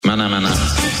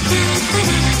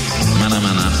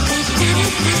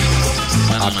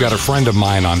I've got a friend of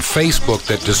mine on Facebook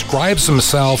that describes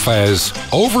himself as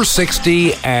over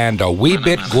 60 and a wee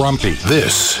bit grumpy.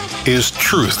 This is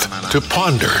Truth to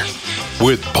Ponder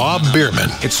with Bob Bierman.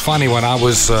 It's funny, when I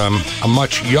was a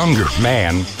much younger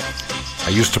man, I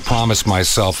used to promise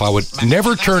myself I would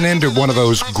never turn into one of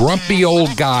those grumpy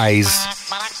old guys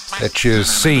that you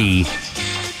see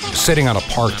sitting on a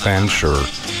park bench or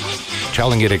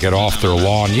telling you to get off their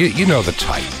lawn. You know the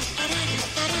type.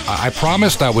 I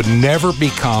promised I would never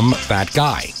become that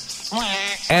guy.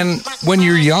 And when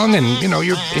you're young and,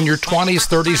 you're in your 20s,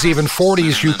 30s, even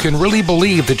 40s, you can really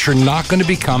believe that you're not going to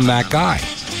become that guy.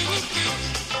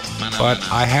 But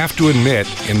I have to admit,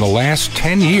 in the last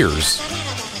 10 years,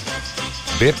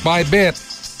 bit by bit,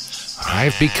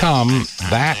 I've become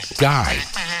that guy.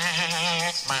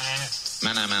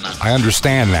 I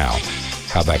understand now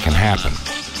how that can happen.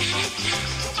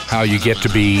 How you get to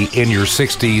be in your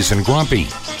 60s and grumpy.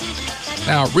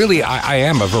 Now, really, I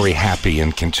am a very happy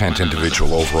and content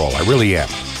individual overall. I really am.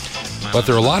 But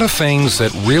there are a lot of things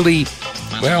that really,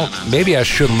 maybe I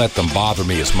shouldn't let them bother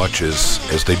me as much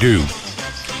as they do.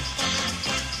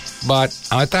 But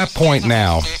at that point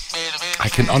now, I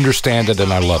can understand it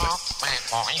and I love it.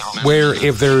 Where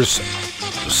if there's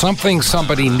something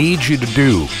somebody needs you to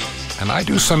do, and I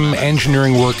do some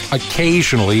engineering work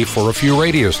occasionally for a few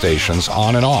radio stations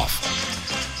on and off.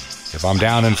 If I'm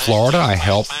down in Florida, I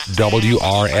help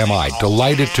WRMI.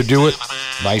 Delighted to do it.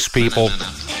 Nice people.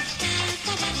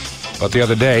 But the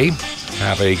other day, I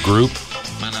have a group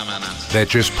that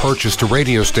just purchased a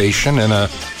radio station in a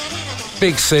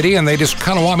big city, and they just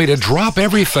kind of want me to drop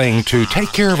everything to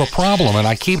take care of a problem. And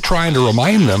I keep trying to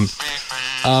remind them,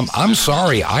 I'm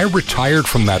sorry, I retired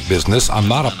from that business. I'm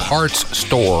not a parts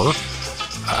store.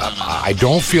 I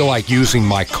don't feel like using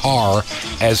my car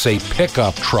as a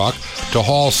pickup truck to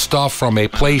haul stuff from a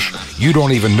place you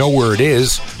don't even know where it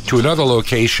is to another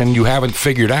location you haven't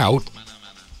figured out.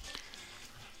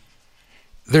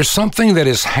 There's something that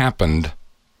has happened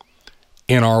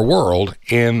in our world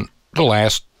in the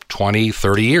last 20,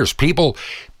 30 years. People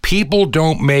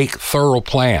don't make thorough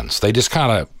plans. They just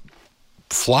kind of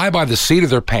fly by the seat of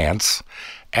their pants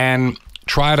and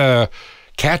try to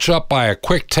catch up by a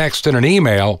quick text and an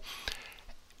email,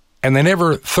 and they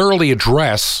never thoroughly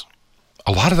address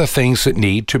a lot of the things that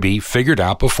need to be figured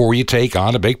out before you take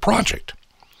on a big project.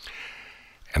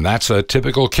 And that's a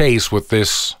typical case with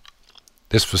this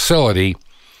facility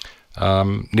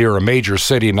near a major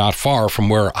city not far from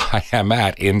where I am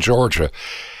at in Georgia.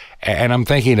 And I'm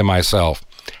thinking to myself,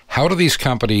 how do these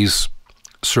companies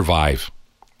survive?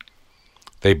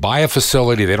 They buy a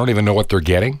facility, they don't even know what they're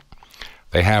getting.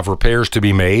 They have repairs to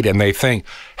be made, and they think,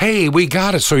 hey, we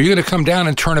got it, so you're going to come down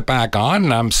and turn it back on?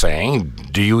 And I'm saying,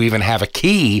 do you even have a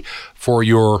key for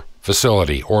your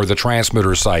facility or the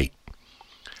transmitter site?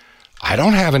 I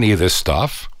don't have any of this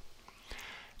stuff.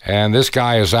 And this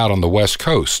guy is out on the West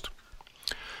Coast.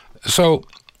 So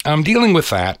I'm dealing with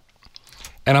that,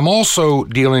 and I'm also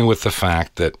dealing with the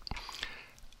fact that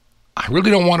I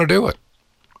really don't want to do it.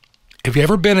 Have you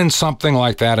ever been in something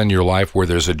like that in your life where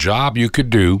there's a job you could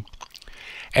do,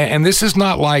 and this is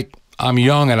not like I'm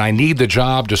young and I need the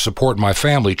job to support my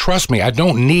family. Trust me, I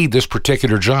don't need this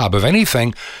particular job. If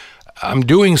anything, I'm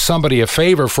doing somebody a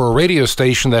favor for a radio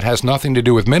station that has nothing to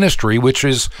do with ministry, which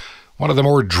is one of the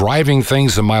more driving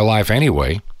things in my life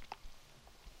anyway.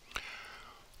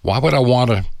 Why would I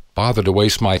want to bother to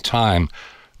waste my time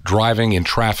driving in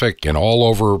traffic and all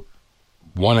over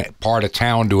one part of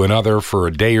town to another for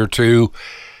a day or two,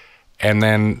 and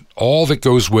then all that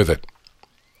goes with it?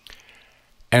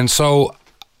 And so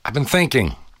I've been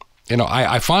thinking,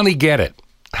 I finally get it,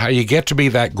 how you get to be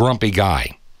that grumpy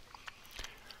guy.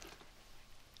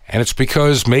 And it's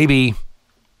because maybe,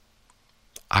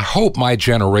 I hope my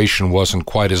generation wasn't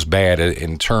quite as bad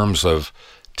in terms of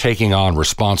taking on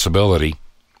responsibility.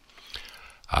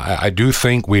 I do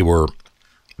think we were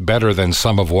better than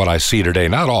some of what I see today.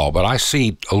 Not all, but I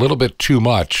see a little bit too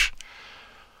much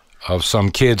of some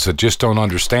kids that just don't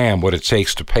understand what it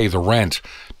takes to pay the rent,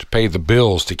 to pay the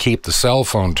bills, to keep the cell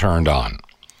phone turned on.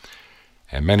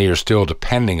 And many are still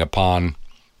depending upon,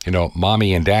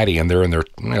 mommy and daddy, and they're in their,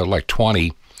 like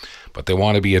 20, but they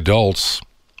want to be adults.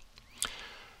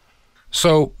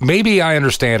 So maybe I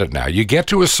understand it now. You get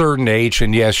to a certain age,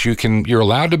 and yes, you're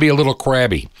allowed to be a little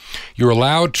crabby. You're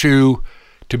allowed to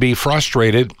be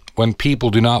frustrated when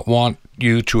people do not want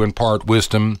you to impart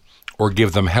wisdom or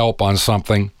give them help on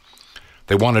something.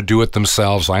 They want to do it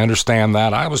themselves. I understand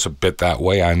that. I was a bit that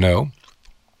way, I know.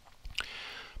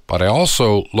 But I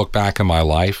also look back in my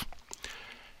life,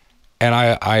 And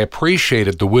I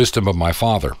appreciated the wisdom of my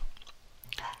father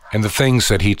and the things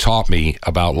that he taught me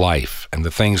about life and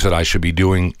the things that I should be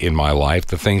doing in my life,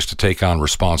 the things to take on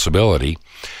responsibility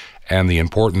and the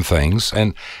important things.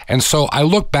 And so I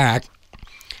look back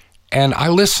and I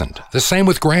listened. The same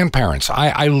with grandparents.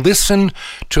 I listened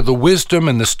to the wisdom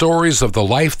and the stories of the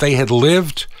life they had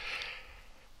lived.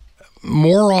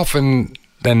 More often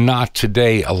than not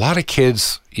today, a lot of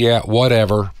kids, yeah,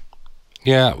 whatever.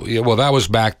 Yeah, well, that was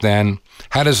back then.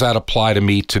 How does that apply to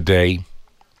me today?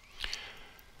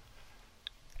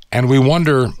 And we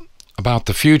wonder about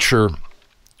the future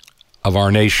of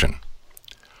our nation.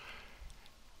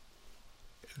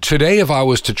 Today, if I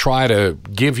was to try to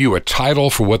give you a title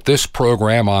for what this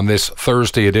program on this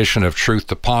Thursday edition of Truth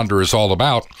to Ponder is all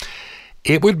about,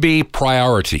 it would be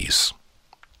priorities.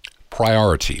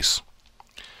 Priorities.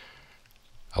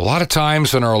 A lot of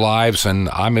times in our lives, and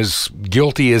I'm as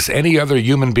guilty as any other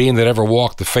human being that ever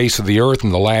walked the face of the earth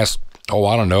in the last,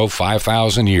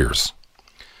 5,000 years.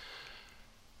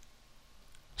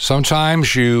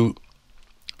 Sometimes you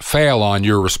fail on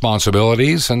your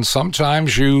responsibilities, and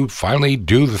sometimes you finally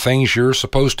do the things you're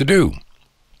supposed to do.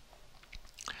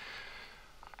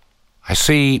 I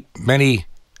see many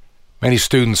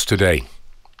students today,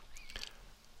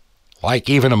 like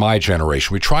even in my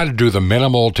generation, we try to do the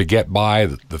minimal to get by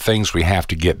the things we have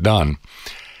to get done.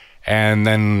 And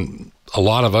then a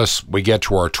lot of us, we get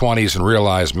to our 20s and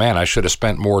realize, man, I should have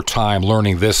spent more time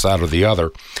learning this, that, or the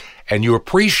other. And you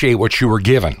appreciate what you were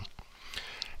given.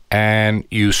 And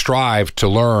you strive to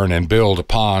learn and build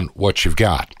upon what you've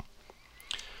got.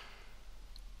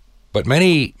 But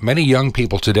many young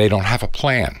people today don't have a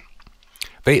plan.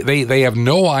 They have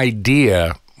no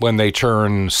idea when they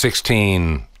turn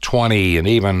 16, 20, and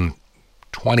even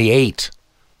 28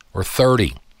 or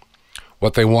 30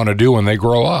 what they want to do when they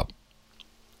grow up.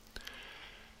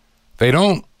 They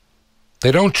don't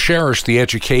cherish the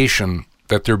education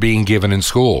that they're being given in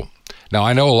school. Now,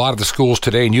 I know a lot of the schools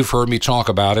today, and you've heard me talk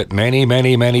about it,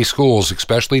 many schools,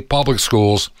 especially public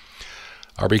schools,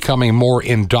 are becoming more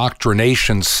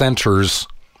indoctrination centers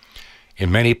in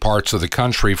many parts of the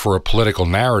country for a political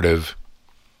narrative.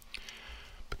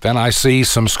 But then I see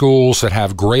some schools that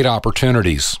have great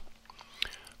opportunities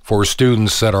for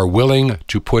students that are willing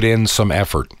to put in some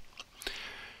effort,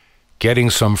 getting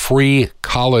some free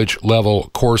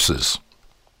college-level courses,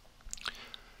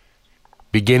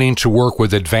 beginning to work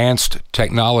with advanced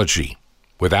technology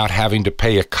without having to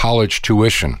pay a college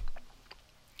tuition.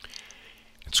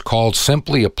 It's called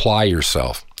Simply Apply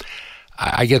Yourself.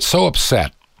 I get so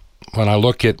upset when I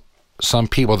look at some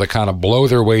people that kind of blow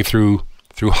their way through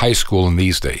high school in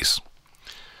these days.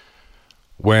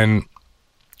 When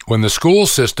the school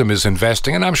system is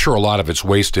investing, and I'm sure a lot of it's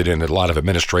wasted in a lot of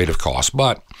administrative costs,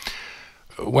 but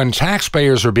when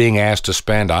taxpayers are being asked to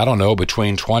spend,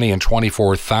 between $20,000 and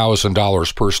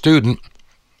 $24,000 per student,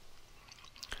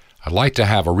 I'd like to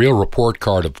have a real report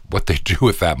card of what they do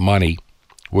with that money,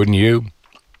 wouldn't you?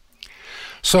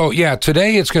 So, yeah,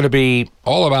 today it's going to be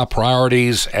all about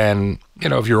priorities, and,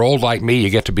 if you're old like me,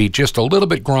 you get to be just a little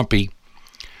bit grumpy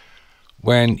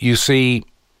when you see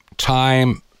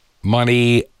time,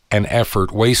 money, and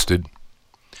effort wasted,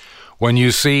 when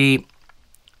you see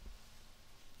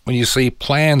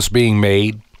plans being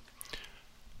made,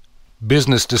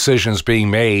 business decisions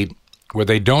being made, where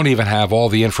they don't even have all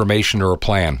the information or a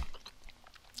plan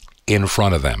in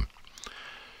front of them.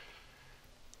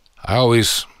 I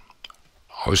always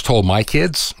told my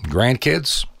kids,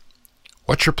 grandkids,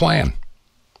 what's your plan?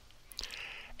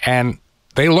 And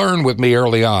they learned with me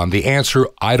early on, the answer,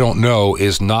 I don't know,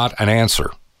 is not an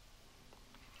answer.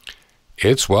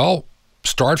 It's,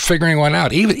 start figuring one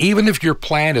out. Even if your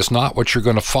plan is not what you're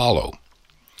going to follow,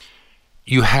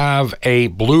 you have a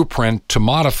blueprint to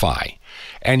modify,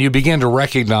 and you begin to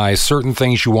recognize certain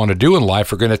things you want to do in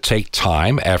life are going to take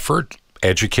time, effort,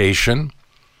 education,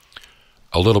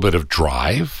 a little bit of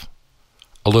drive,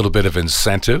 a little bit of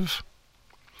incentive.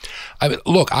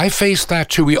 Look, I face that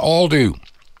too. We all do.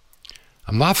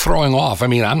 I'm not throwing off. I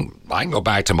can go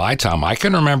back to my time. I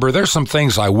can remember there's some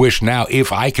things I wish now,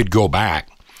 if I could go back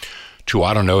to,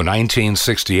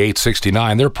 1968,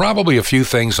 69, there are probably a few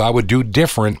things I would do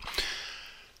different,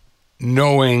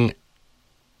 knowing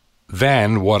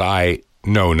then what I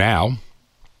know now.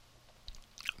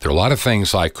 There are a lot of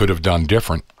things I could have done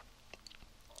different.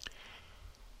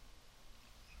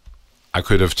 I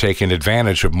could have taken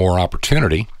advantage of more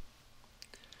opportunity.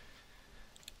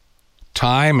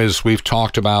 Time, as we've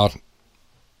talked about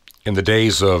in the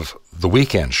days of the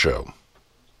weekend show,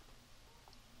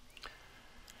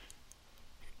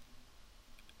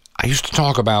 I used to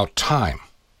talk about time.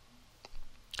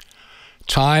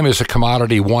 Time is a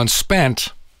commodity once spent.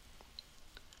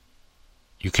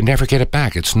 You can never get it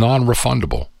back. It's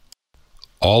non-refundable.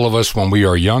 All of us, when we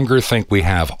are younger, think we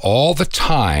have all the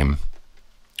time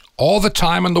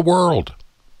in the world.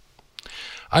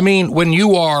 I mean, when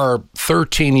you are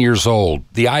 13 years old,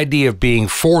 the idea of being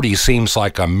 40 seems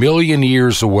like a million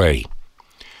years away.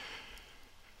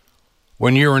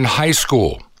 When you're in high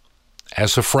school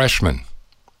as a freshman,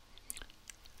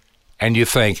 and you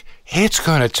think, it's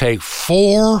going to take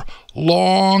 4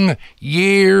 long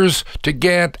years to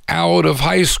get out of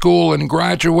high school and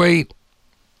graduate.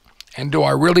 And do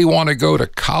I really want to go to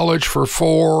college for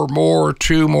 4 more,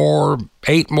 2 more,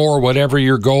 8 more, whatever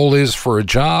your goal is for a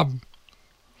job?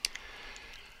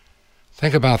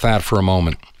 Think about that for a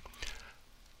moment.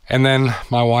 And then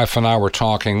my wife and I were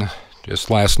talking just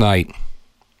last night.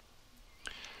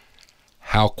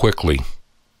 How quickly,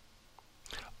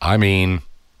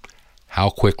 how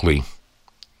quickly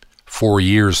 4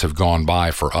 years have gone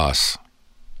by for us.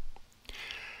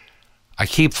 I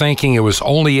keep thinking it was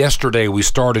only yesterday we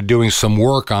started doing some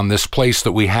work on this place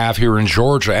that we have here in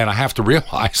Georgia, and I have to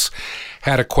realize,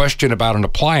 had a question about an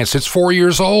appliance. It's 4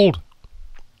 years old.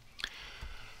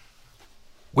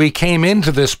 We came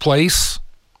into this place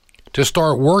to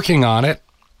start working on it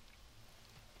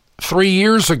 3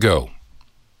 years ago.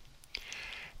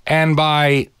 And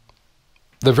by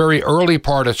the very early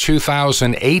part of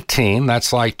 2018,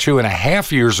 that's like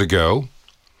 2.5 years ago,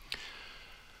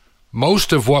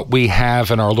 most of what we have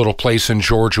in our little place in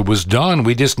Georgia was done.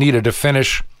 We just needed to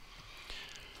finish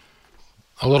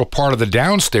a little part of the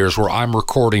downstairs where I'm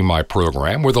recording my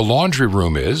program, where the laundry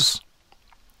room is,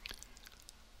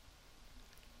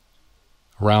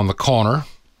 around the corner.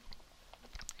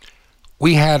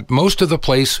 We had most of the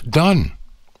place done.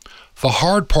 The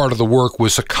hard part of the work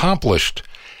was accomplished.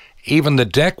 Even the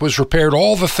deck was repaired,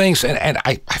 all the things. And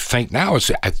I think now,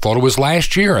 I thought it was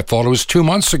last year. I thought it was 2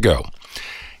 months ago.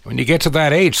 When you get to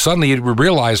that age, suddenly you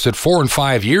realize that 4 and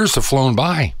 5 years have flown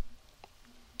by.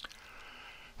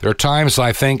 There are times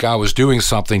I think I was doing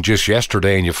something just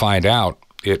yesterday and you find out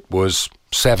it was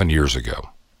 7 years ago,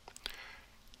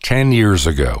 10 years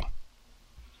ago.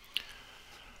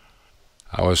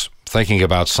 I was thinking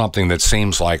about something that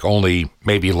seems like only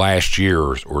maybe last year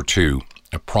or two,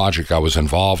 a project I was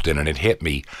involved in, and it hit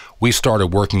me. We started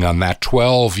working on that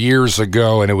 12 years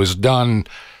ago, and it was done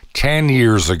 10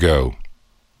 years ago.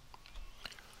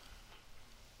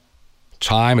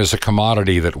 Time is a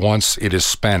commodity that once it is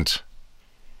spent,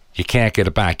 you can't get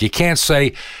it back. You can't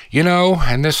say,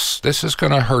 and this is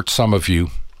going to hurt some of you.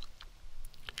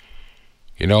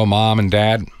 Mom and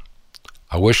Dad,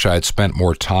 I wish I had spent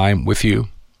more time with you.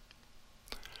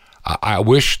 I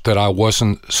wish that I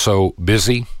wasn't so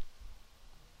busy.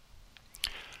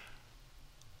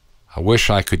 I wish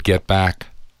I could get back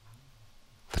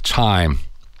the time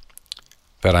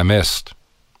that I missed.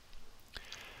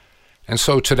 And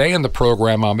so today in the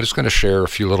program, I'm just going to share a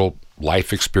few little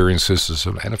life experiences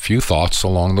and a few thoughts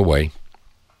along the way.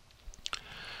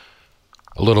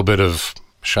 A little bit of,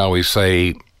 shall we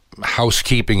say,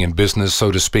 housekeeping in business,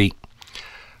 so to speak.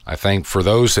 I think for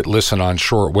those that listen on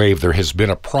shortwave, there has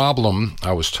been a problem,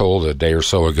 I was told a day or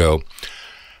so ago,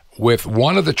 with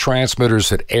one of the transmitters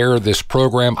that air this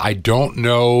program. I don't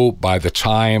know by the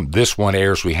time this one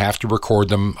airs, we have to record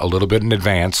them a little bit in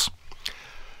advance.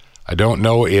 I don't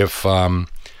know if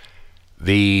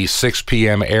the 6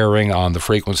 p.m. airing on the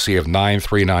frequency of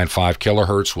 9395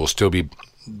 kilohertz will still be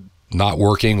not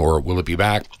working, or will it be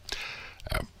back?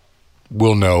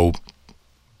 We'll know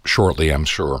shortly, I'm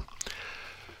sure.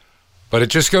 But it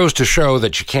just goes to show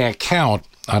that you can't count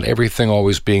on everything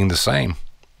always being the same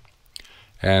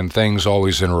and things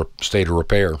always in a state of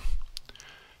repair. A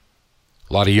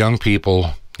lot of young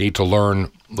people need to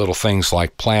learn little things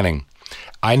like planning.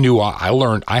 I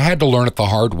had to learn it the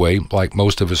hard way, like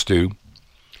most of us do.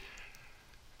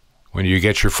 When you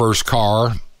get your first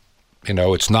car,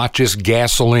 it's not just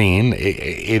gasoline.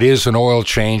 It is an oil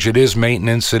change. It is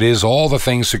maintenance. It is all the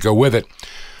things that go with it.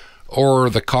 Or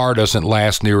the car doesn't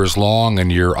last near as long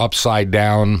and you're upside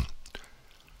down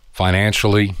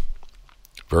financially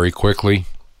very quickly.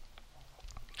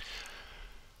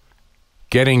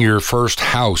 Getting your first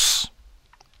house,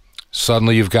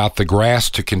 suddenly you've got the grass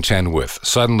to contend with.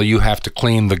 Suddenly you have to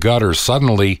clean the gutters.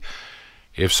 Suddenly,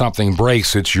 if something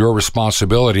breaks, it's your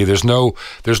responsibility. There's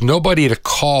nobody to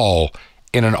call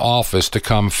in an office to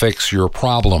come fix your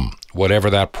problem, whatever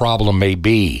that problem may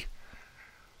be.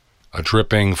 A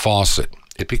dripping faucet,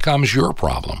 it becomes your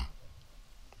problem.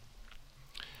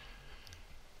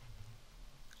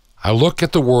 I look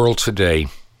at the world today,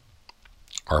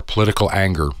 our political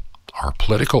anger, our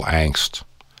political angst,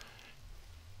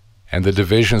 and the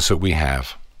divisions that we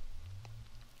have.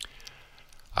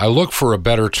 I look for a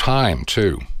better time,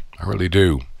 too. I really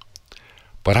do.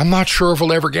 But I'm not sure if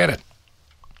we'll ever get it.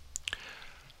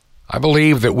 I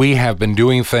believe that we have been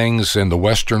doing things in the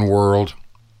Western world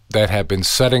that have been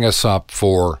setting us up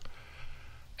for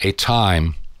a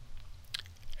time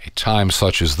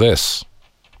such as this.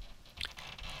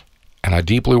 And I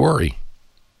deeply worry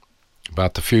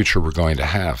about the future we're going to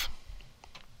have.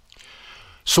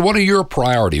 So what are your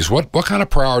priorities? What kind of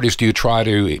priorities do you try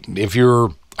to, if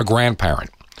you're a grandparent?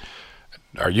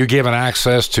 Are you given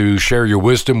access to share your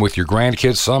wisdom with your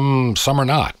grandkids? Some are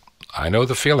not. I know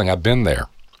the feeling. I've been there.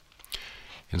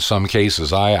 In some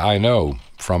cases, I know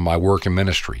from my work in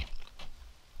ministry.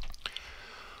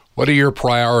 What are your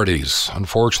priorities?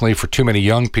 Unfortunately, for too many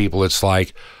young people, it's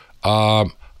like, I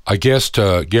guess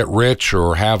to get rich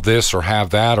or have this or have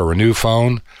that or a new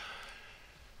phone.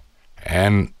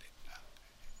 And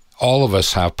all of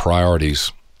us have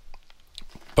priorities.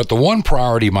 But the one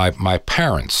priority my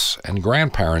parents and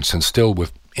grandparents instilled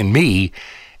in me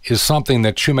is something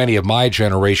that too many of my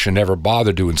generation never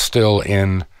bothered to instill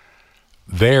in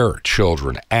their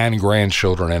children and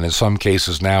grandchildren, and in some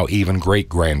cases now even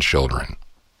great-grandchildren.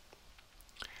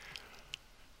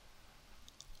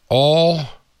 All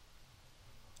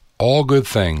good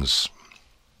things.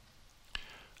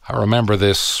 I remember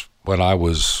this when I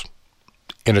was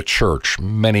in a church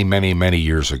many, many, many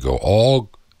years ago. All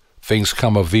things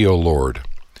come of thee, O Lord,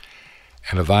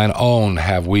 and of thine own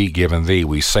have we given thee.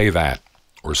 We say that,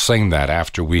 or sing that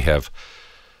after we have,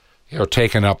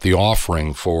 taken up the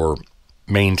offering for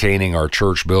maintaining our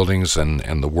church buildings and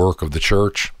the work of the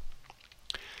church.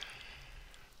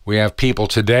 We have people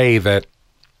today that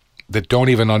don't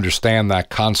even understand that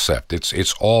concept.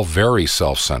 It's all very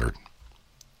self-centered.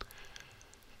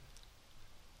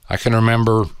 I can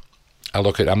remember,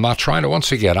 I'm not trying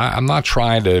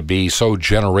to be so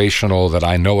generational that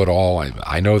I know it all.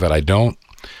 I know that I don't.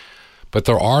 But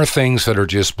there are things that are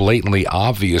just blatantly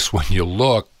obvious when you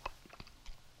look.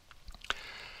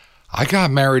 I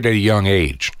got married at a young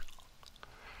age.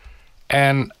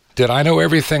 And did I know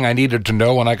everything I needed to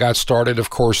know when I got started? Of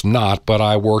course not, but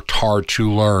I worked hard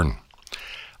to learn.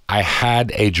 I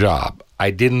had a job. I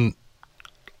didn't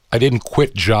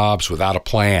quit jobs without a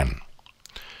plan.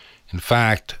 In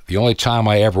fact, the only time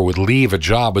I ever would leave a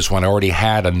job was when I already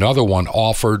had another one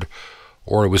offered,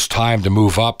 or it was time to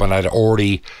move up and I'd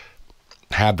already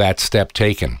had that step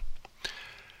taken.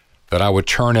 That I would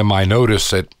turn in my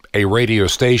notice at a radio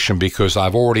station because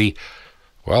I've already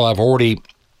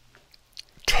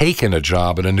taken a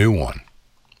job at a new one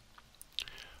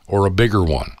or a bigger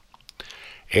one.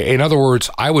 In other words,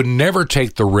 I would never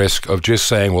take the risk of just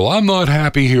saying, well, I'm not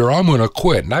happy here, I'm going to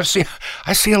quit. And I see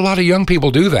a lot of young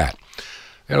people do that.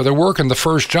 They're working the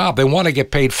first job. They want to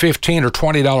get paid $15 or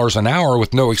 $20 an hour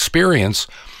with no experience.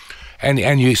 And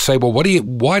you say, well,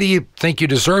 why do you think you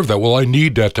deserve that? Well, I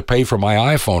need that to pay for my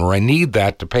iPhone, or I need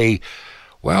that to pay.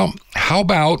 Well, how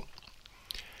about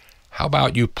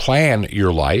you plan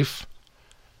your life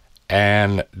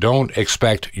and don't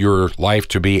expect your life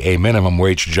to be a minimum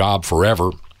wage job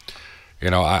forever.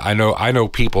 I know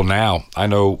people now. I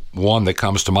know one that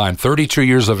comes to mind, 32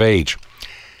 years of age,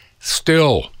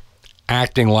 still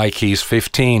acting like he's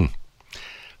 15,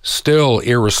 still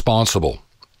irresponsible,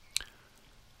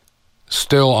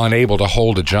 still unable to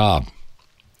hold a job,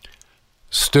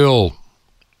 still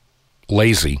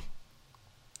lazy.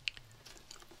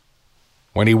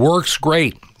 When he works,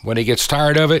 great. When he gets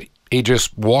tired of it, he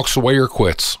just walks away or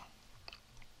quits.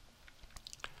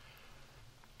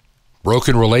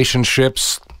 Broken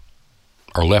relationships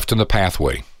are left in the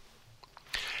pathway.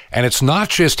 And it's not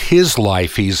just his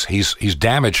life he's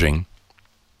damaging.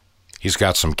 He's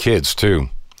got some kids too.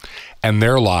 And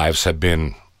their lives have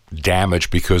been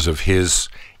damaged because of his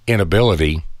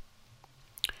inability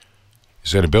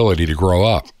to grow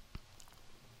up.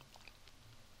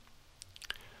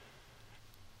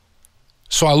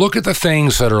 So I look at the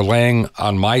things that are laying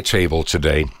on my table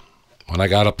today. When I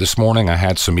got up this morning, I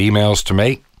had some emails to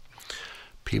make,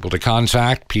 people to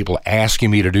contact, people asking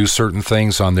me to do certain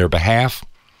things on their behalf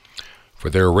for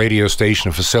their radio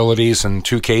station facilities in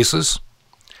 2 cases.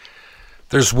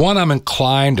 There's one I'm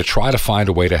inclined to try to find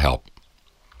a way to help.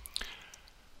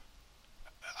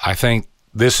 I think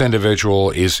this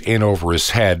individual is in over his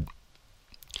head,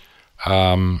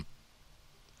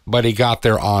 but he got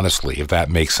there honestly, if that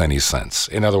makes any sense.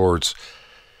 In other words,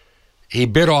 he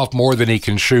bit off more than he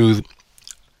can chew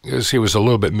because he was a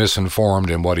little bit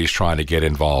misinformed in what he's trying to get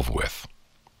involved with.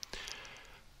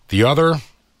 The other,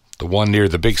 the one near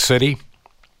the big city,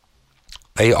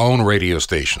 they own radio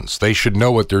stations. They should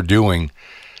know what they're doing.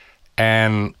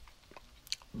 And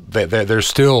they're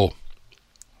still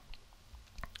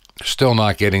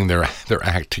not getting their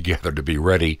act together to be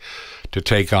ready to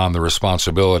take on the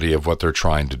responsibility of what they're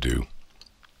trying to do.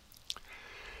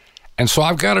 And so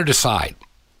I've got to decide.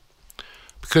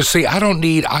 Because, see, I don't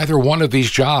need either one of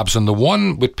these jobs. And the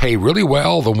one would pay really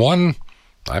well. The one,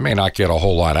 I may not get a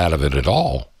whole lot out of it at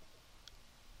all.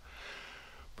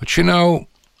 But, you know,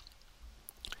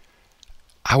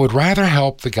 I would rather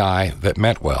help the guy that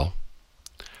meant well,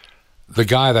 the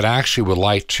guy that actually would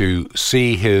like to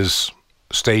see his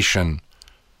station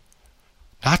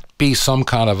not be some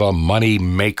kind of a money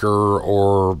maker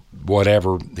or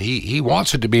whatever. He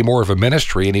wants it to be more of a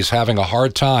ministry, and he's having a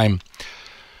hard time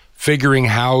figuring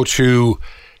how to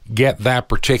get that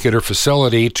particular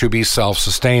facility to be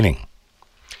self-sustaining.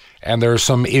 And there are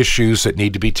some issues that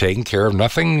need to be taken care of.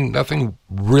 Nothing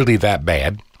really that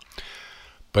bad,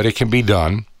 but it can be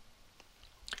done.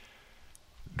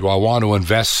 Do I want to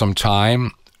invest some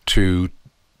time to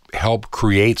help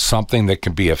create something that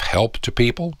can be of help to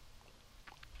people?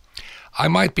 I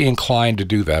might be inclined to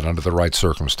do that under the right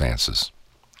circumstances.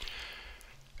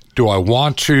 Do I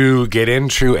want to get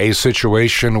into a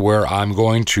situation where I'm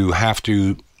going to have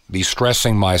to be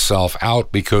stressing myself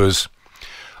out because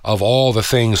of all the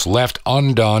things left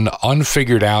undone,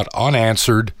 unfigured out,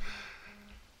 unanswered?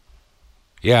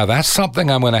 Yeah, that's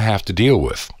something I'm going to have to deal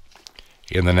with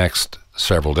in the next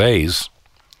several days.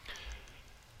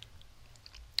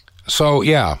 So,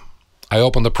 yeah, I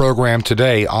opened the program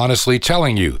today honestly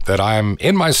telling you that I'm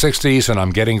in my 60s and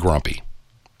I'm getting grumpy.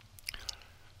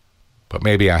 But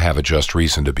maybe I have a just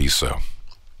reason to be so.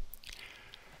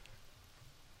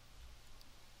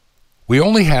 We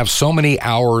only have so many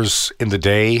hours in the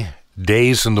day,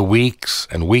 days in the weeks,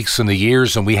 and weeks in the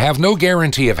years, and we have no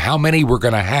guarantee of how many we're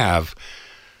going to have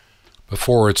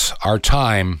before it's our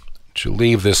time to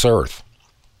leave this earth.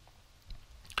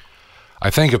 I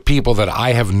think of people that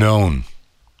I have known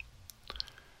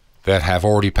that have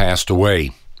already passed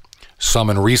away. Some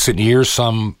in recent years,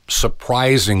 some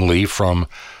surprisingly from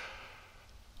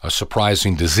a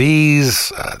surprising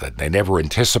disease that they never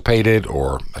anticipated,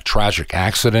 or a tragic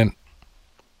accident.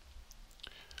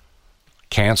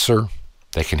 Cancer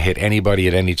that can hit anybody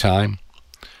at any time.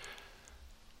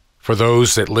 For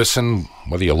those that listen,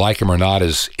 whether you like him or not,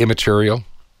 is immaterial.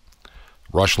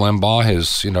 Rush Limbaugh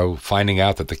is, finding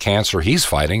out that the cancer he's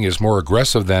fighting is more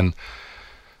aggressive than,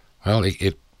 well,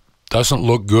 it doesn't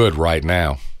look good right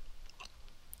now.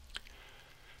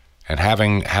 And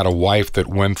having had a wife that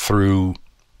went through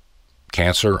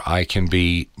cancer, I can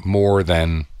be more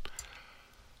than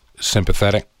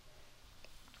sympathetic.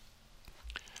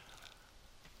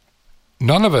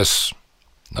 None of us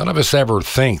ever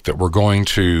think that we're going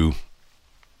to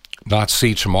not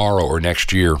see tomorrow or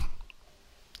next year.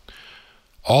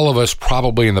 All of us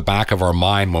probably in the back of our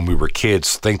mind when we were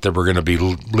kids think that we're going to be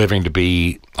living to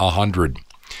be 100.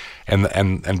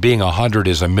 And being 100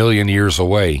 is 1,000,000 years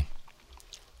away.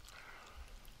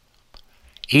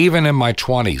 Even in my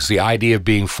 20s, the idea of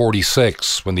being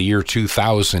 46 when the year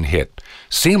 2000 hit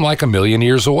seemed like 1,000,000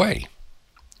 years away.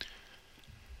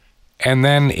 And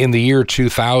then in the year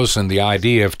 2000, the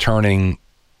idea of turning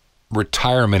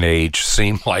retirement age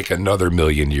seemed like another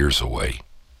 1,000,000 years away.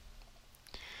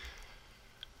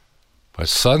 But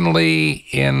suddenly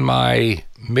in my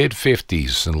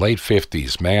mid-50s and late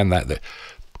 50s, man,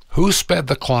 who sped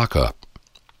the clock up?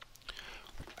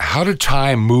 How did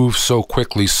time move so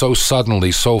quickly, so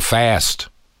suddenly, so fast?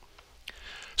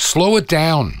 Slow it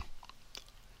down.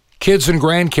 Kids and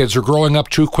grandkids are growing up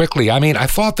too quickly. I mean, I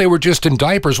thought they were just in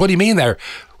diapers. What do you mean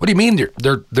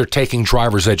they're taking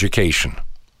driver's education?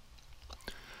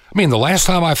 I mean, the last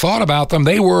time I thought about them,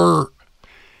 they were,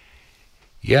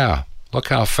 yeah, look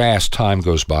how fast time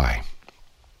goes by.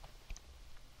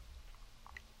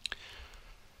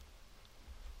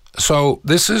 So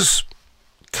this is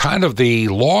kind of the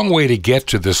long way to get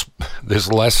to this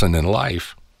lesson in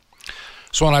life.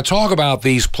 So when I talk about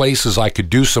these places I could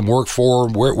do some work for,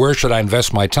 where should I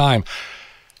invest my time?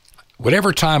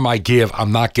 Whatever time I give,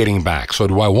 I'm not getting back. So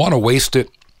do I want to waste it?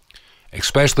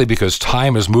 Especially because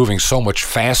time is moving so much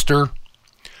faster.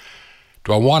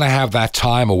 Do I want to have that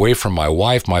time away from my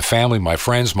wife, my family, my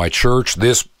friends, my church,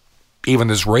 even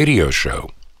this radio show?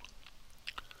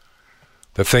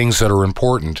 The things that are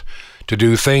important, to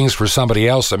do things for somebody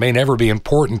else that may never be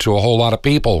important to a whole lot of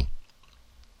people.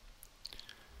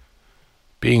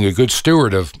 Being a good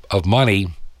steward of money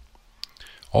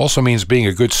also means being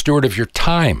a good steward of your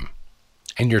time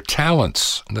and your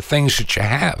talents and the things that you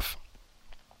have.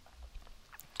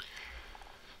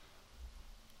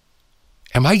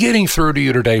 Am I getting through to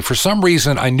you today? For some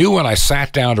reason, I knew when I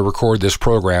sat down to record this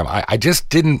program, I just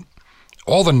didn't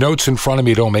all the notes in front of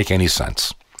me don't make any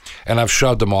sense, and I've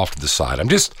shoved them off to the side.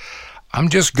 I'm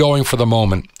just going for the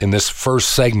moment in this first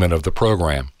segment of the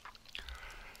program.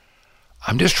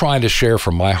 I'm just trying to share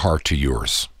from my heart to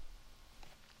yours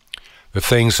the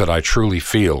things that I truly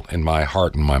feel in my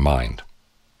heart and my mind.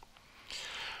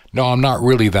 No, I'm not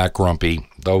really that grumpy,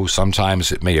 though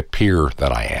sometimes it may appear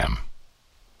that I am.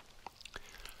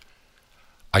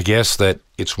 I guess that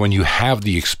it's when you have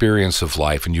the experience of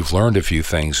life and you've learned a few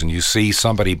things and you see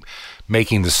somebody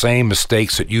making the same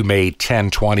mistakes that you made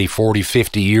 10, 20, 40,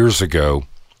 50 years ago.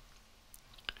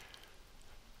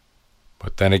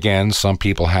 But then again, some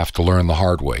people have to learn the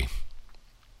hard way.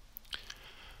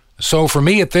 So for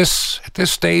me at this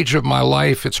stage of my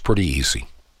life, it's pretty easy.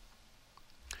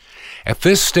 At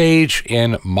this stage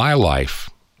in my life,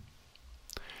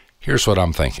 here's what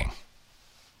I'm thinking.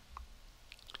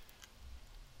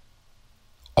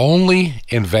 Only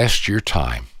invest your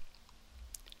time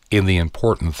in the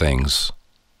important things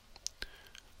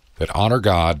that honor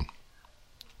God,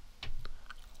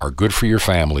 are good for your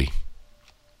family,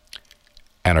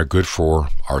 and are good for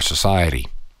our society.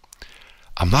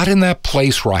 I'm not in that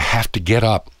place where I have to get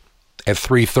up at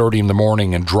 3:30 in the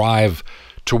morning and drive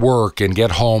to work and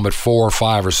get home at 4 or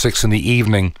 5 or 6 in the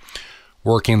evening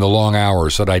working the long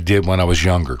hours that I did when I was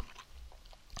younger.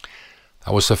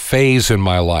 That was a phase in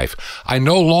my life. I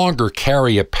no longer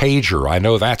carry a pager. I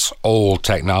know that's old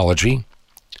technology.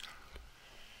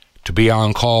 To be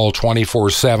on call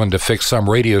 24/7 to fix some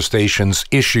radio station's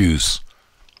issues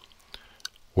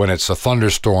when it's a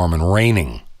thunderstorm and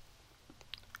raining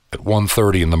at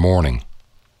 1:30 in the morning.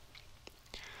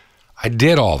 I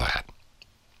did all that.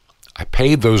 I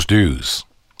paid those dues,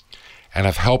 and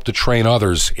I've helped to train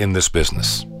others in this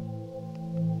business.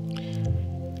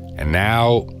 And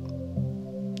now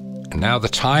the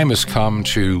time has come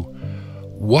to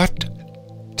what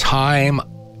time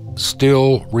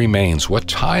still remains, what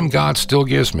time God still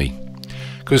gives me.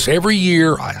 Because every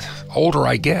year, older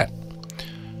I get,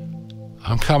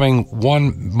 I'm coming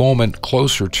one moment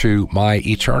closer to my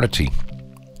eternity.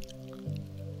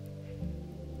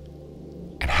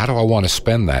 And how do I want to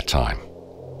spend that time?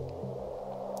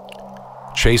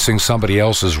 Chasing somebody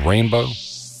else's rainbow?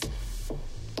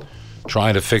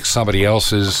 Trying to fix somebody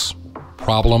else's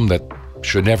problem that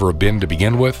should never have been to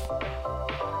begin with?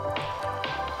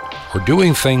 Or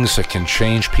doing things that can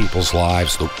change people's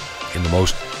lives in the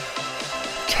most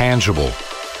tangible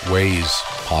ways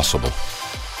possible?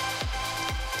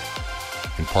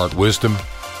 Impart wisdom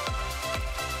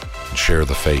and share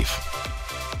the faith.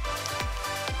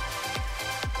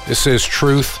 This is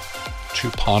Truth to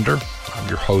Ponder. I'm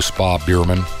your host, Bob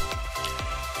Bierman.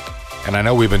 And I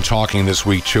know we've been talking this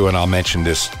week too, and I'll mention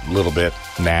this a little bit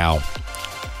now.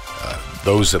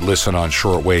 Those that listen on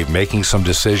shortwave, making some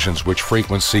decisions, which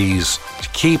frequencies to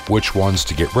keep, which ones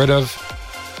to get rid of.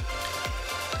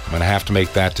 I'm going to have to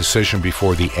make that decision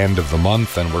before the end of the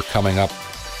month, and we're coming up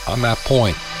on that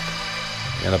point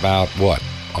in about,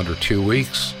 under 2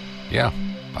 weeks? Yeah,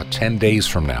 about 10 days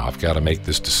from now, I've got to make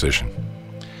this decision.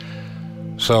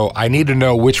 So I need to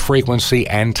know which frequency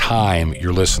and time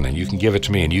you're listening. You can give it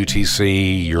to me in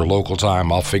UTC, your local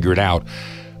time, I'll figure it out.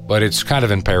 But it's kind of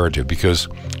imperative because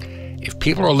if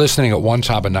people are listening at one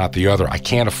time and not the other, I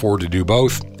can't afford to do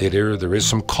both. There is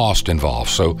some cost involved.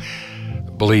 So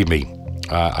believe me,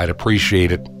 I'd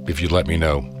appreciate it if you'd let me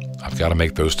know. I've got to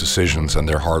make those decisions, and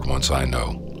they're hard ones, I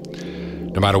know.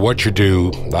 No matter what you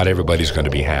do, not everybody's going to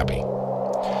be happy.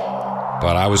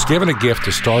 But I was given a gift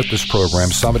to start this program.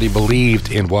 Somebody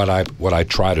believed in what I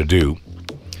try to do.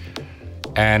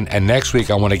 And next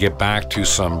week, I want to get back to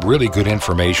some really good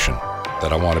information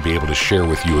that I want to be able to share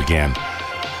with you again.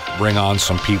 Bring on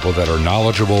some people that are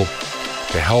knowledgeable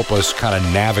to help us kind of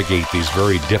navigate these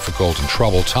very difficult and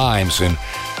troubled times in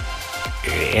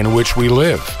which we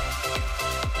live.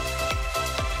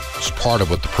 It's part of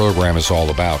what the program is all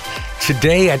about.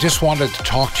 Today, I just wanted to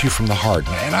talk to you from the heart.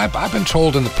 And I've been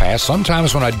told in the past,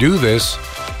 sometimes when I do this,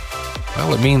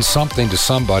 well, it means something to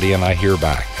somebody, and I hear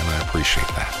back, and I appreciate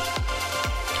that.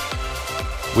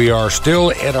 We are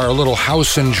still at our little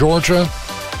house in Georgia,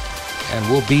 and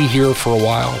we'll be here for a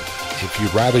while. If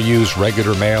you'd rather use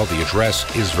regular mail, the address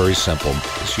is very simple.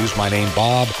 Just use my name,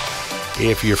 Bob.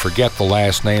 If you forget the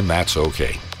last name, that's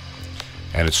okay.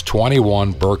 And it's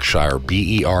 21 Berkshire,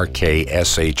 Berkshire,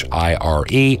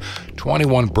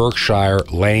 21 Berkshire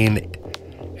Lane,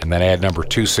 and then add number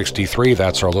 263.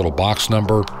 That's our little box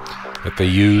number that they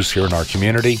use here in our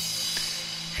community.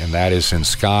 And that is in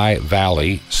Sky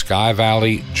Valley,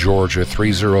 Georgia,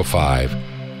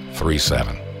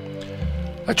 30537.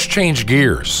 Let's change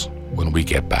gears when we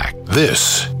get back.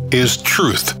 This is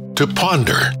Truth to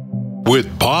Ponder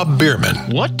with Bob Bierman.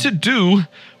 What to do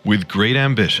with great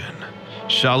ambition.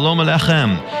 Shalom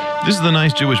Aleichem. This is the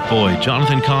nice Jewish boy,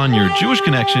 Jonathan Cahn, your Jewish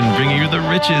connection, bringing you the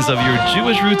riches of your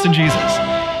Jewish roots in Jesus.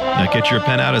 Now get your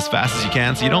pen out as fast as you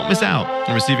can so you don't miss out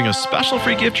on receiving a special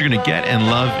free gift you're going to get and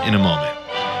love in a moment.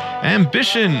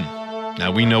 Ambition.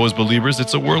 Now we know as believers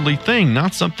it's a worldly thing,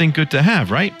 not something good to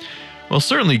have, right? Well,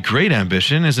 certainly great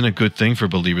ambition isn't a good thing for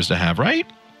believers to have, right?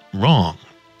 Wrong.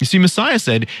 You see, Messiah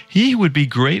said, "He who would be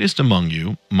greatest among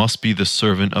you must be the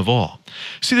servant of all."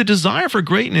 See, the desire for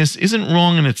greatness isn't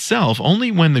wrong in itself, only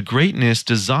when the greatness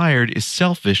desired is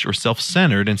selfish or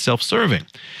self-centered and self-serving.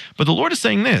 But the Lord is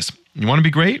saying this: you want to be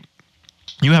great?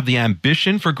 You have the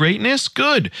ambition for greatness?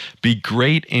 Good. Be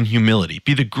great in humility.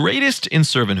 Be the greatest in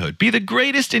servanthood. Be the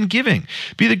greatest in giving.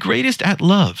 Be the greatest at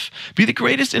love. Be the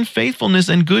greatest in faithfulness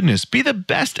and goodness. Be the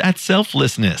best at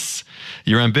selflessness.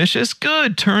 You're ambitious?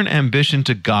 Good. Turn ambition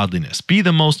to godliness. Be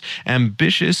the most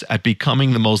ambitious at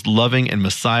becoming the most loving and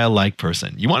Messiah-like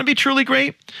person. You want to be truly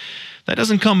great? That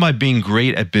doesn't come by being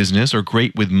great at business or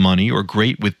great with money or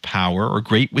great with power or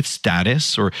great with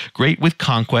status or great with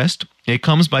conquest. It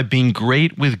comes by being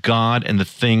great with God and the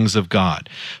things of God.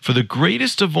 For the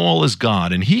greatest of all is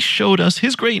God, and He showed us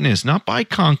His greatness, not by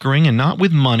conquering and not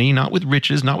with money, not with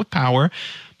riches, not with power,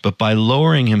 but by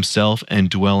lowering Himself and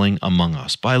dwelling among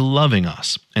us, by loving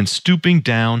us and stooping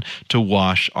down to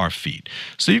wash our feet.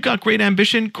 So you've got great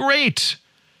ambition? Great!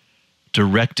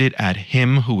 Direct it at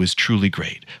Him who is truly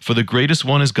great. For the greatest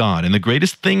one is God, and the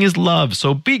greatest thing is love.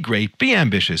 So be great, be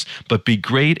ambitious, but be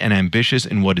great and ambitious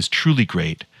in what is truly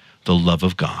great, the love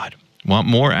of God. Want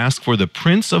more? Ask for the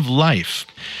Prince of Life.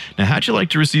 Now, how'd you like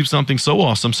to receive something so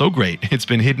awesome, so great, it's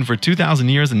been hidden for 2,000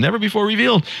 years and never before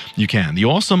revealed? You can. The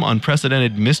awesome,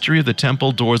 unprecedented mystery of the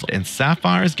temple, doors, and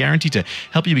sapphires guaranteed to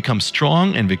help you become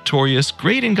strong and victorious,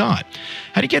 great in God.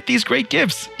 How do you get these great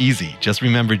gifts? Easy. Just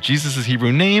remember Jesus'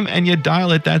 Hebrew name and you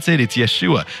dial it. That's it. It's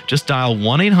Yeshua. Just dial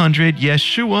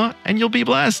 1-800-YESHUA and you'll be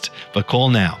blessed. But call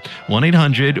now.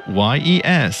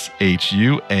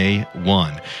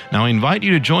 1-800-YESHUA1. Now, I invite you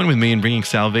to join with me in bringing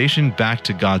salvation back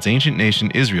to God's ancient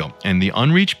nation, Israel, and the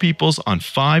unreached peoples on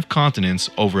 5 continents,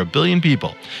 over 1 billion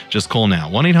people. Just call now,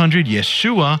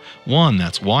 1-800-YESHUA1,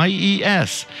 that's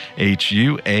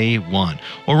YESHUA1.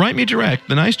 Or write me direct,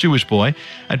 the nice Jewish boy,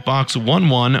 at Box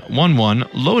 1111,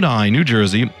 Lodi, New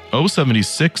Jersey,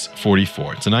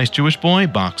 07644. It's a nice Jewish boy,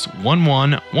 Box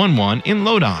 1111 in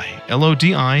Lodi,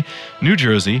 Lodi, New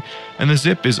Jersey, and the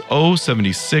zip is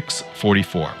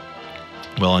 07644.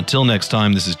 Well, until next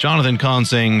time, this is Jonathan Cahn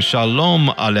saying Shalom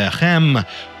Aleichem.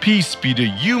 Peace be to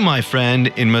you, my friend,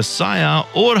 in Messiah,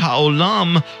 Or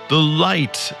HaOlam, the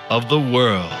light of the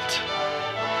world.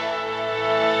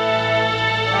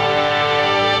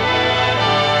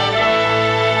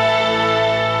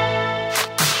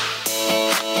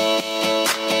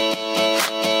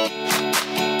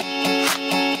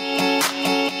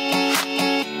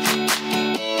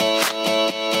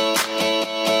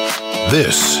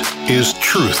 This is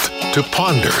Truth to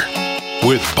Ponder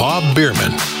with Bob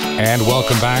Bierman. And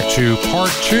welcome back to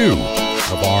part 2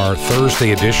 of our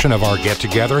Thursday edition of our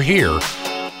get-together here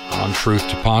on Truth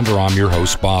to Ponder. I'm your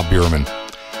host, Bob Bierman.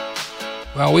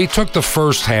 Well, we took the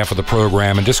first half of the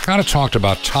program and just kind of talked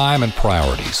about time and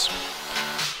priorities.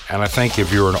 And I think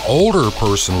if you're an older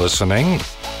person listening,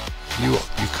 you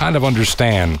kind of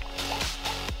understand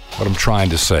what I'm trying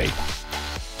to say.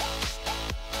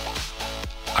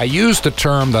 I used the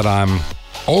term that I'm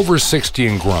over 60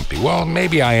 and grumpy. Well,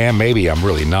 maybe I am, maybe I'm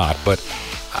really not, but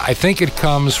I think it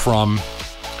comes from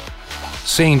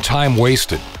seeing time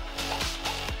wasted.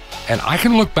 And I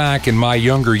can look back in my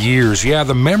younger years,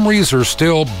 the memories are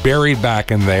still buried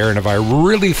back in there, and if I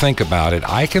really think about it,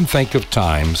 I can think of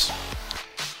times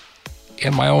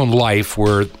in my own life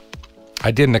where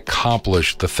I didn't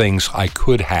accomplish the things I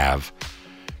could have,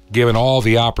 given all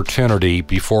the opportunity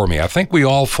before me. I think we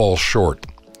all fall short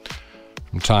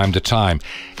from time to time.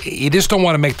 You just don't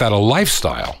want to make that a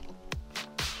lifestyle.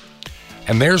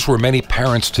 And there's where many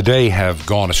parents today have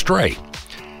gone astray.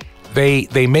 They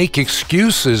make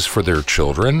excuses for their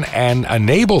children and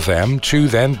enable them to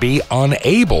then be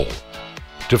unable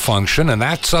to function, and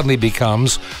that suddenly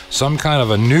becomes some kind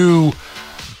of a new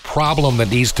problem that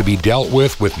needs to be dealt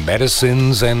with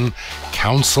medicines and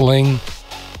counseling.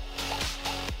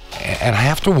 And I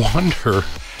have to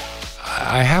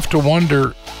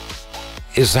wonder,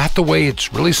 is that the way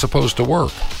it's really supposed to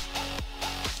work?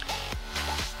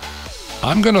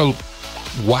 I'm going to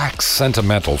wax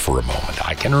sentimental for a moment.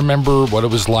 I can remember what it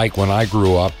was like when I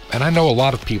grew up, and I know a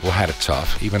lot of people had it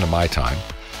tough, even in my time.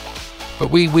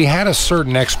 But we had a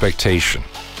certain expectation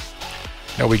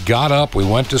we got up, we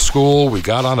went to school, we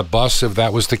got on a bus if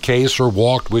that was the case, or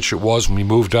walked, which it was when we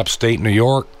moved upstate New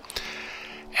York.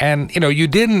 And, you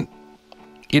didn't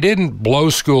blow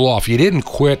school off. You didn't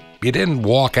quit. You didn't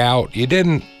walk out. You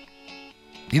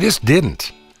just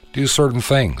didn't do certain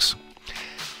things.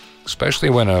 Especially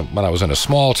when I was in a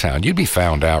small town, you'd be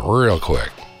found out real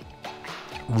quick.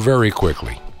 Very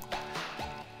quickly.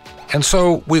 And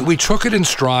so we took it in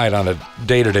stride on a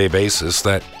day-to-day basis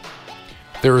that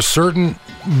there are certain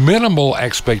minimal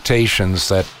expectations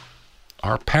that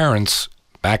our parents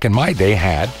back in my day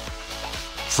had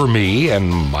for me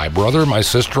and my brother, my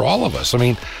sister, all of us. I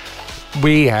mean,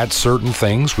 we had certain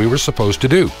things we were supposed to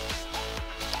do.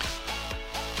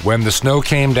 When the snow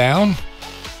came down,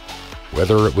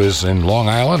 whether it was in Long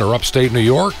Island or upstate New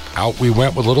York, out we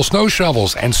went with little snow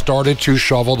shovels and started to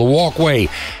shovel the walkway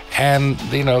and,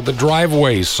 the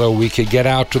driveways so we could get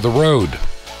out to the road.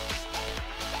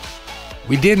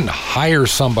 We didn't hire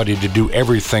somebody to do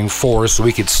everything for us so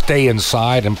we could stay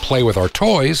inside and play with our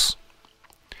toys.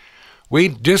 We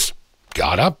just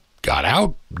got up, got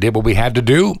out, did what we had to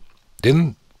do,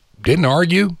 didn't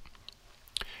argue,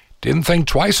 didn't think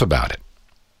twice about it.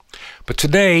 But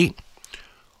today,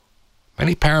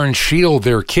 many parents shield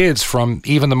their kids from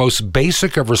even the most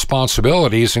basic of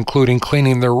responsibilities, including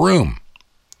cleaning their room,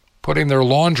 putting their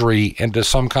laundry into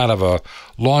some kind of a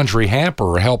laundry hamper,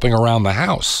 or helping around the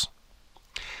house.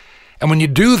 And when you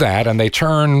do that and they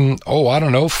turn,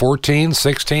 14,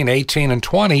 16, 18, and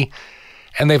 20,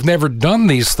 and they've never done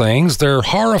these things, they're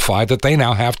horrified that they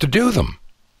now have to do them.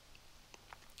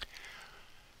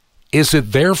 Is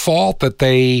it their fault that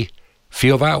they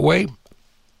feel that way?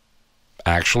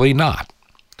 Actually not.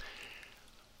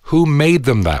 Who made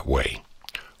them that way?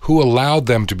 Who allowed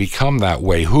them to become that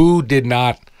way? Who did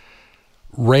not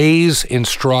raise,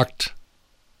 instruct,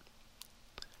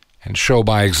 and show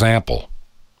by example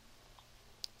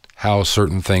how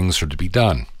certain things are to be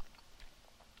done?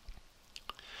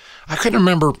 I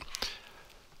remember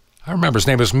his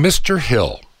name was Mr.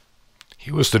 Hill.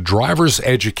 He was the driver's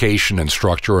education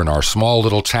instructor in our small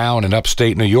little town in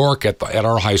upstate New York at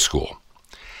our high school.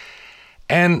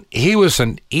 And he was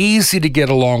an easy to get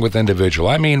along with individual.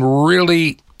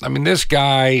 This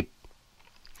guy,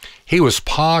 he was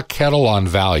Pa Kettle on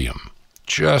Valium.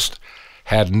 Just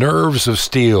had nerves of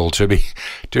steel to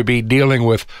be dealing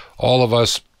with all of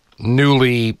us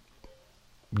newly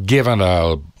given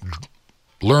a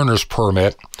learner's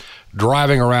permit,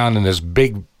 driving around in this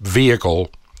big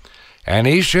vehicle, and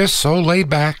he's just so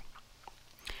laid back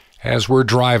as we're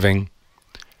driving,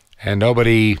 and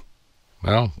nobody,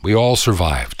 we all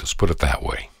survived, let's put it that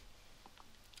way.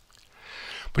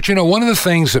 But one of the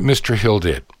things that Mr. Hill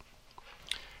did,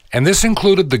 and this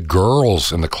included the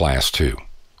girls in the class too,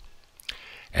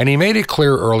 and he made it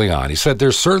clear early on, he said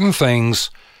there's certain things,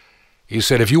 he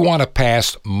said if you want to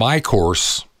pass my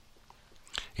course,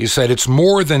 he said it's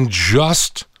more than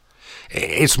just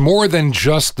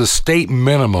the state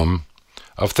minimum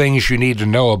of things you need to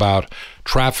know about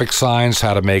traffic signs,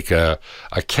 how to make a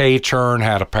K turn,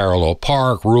 how to parallel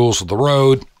park, rules of the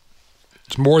road.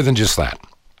 It's more than just that.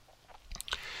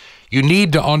 You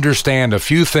need to understand a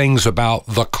few things about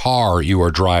the car you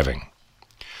are driving.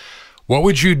 What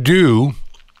would you do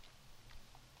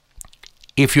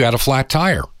if you had a flat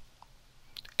tire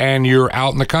and you're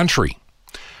out in the country?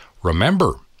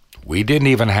 Remember, we didn't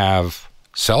even have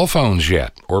cell phones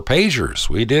yet or pagers.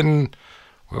 We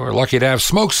were lucky to have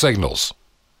smoke signals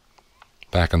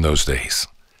back in those days.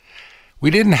 We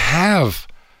didn't have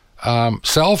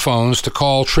cell phones to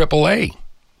call AAA.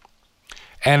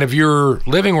 And if you're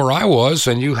living where I was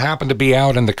and you happen to be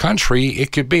out in the country,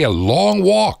 it could be a long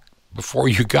walk before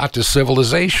you got to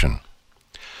civilization.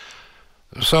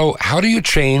 So how do you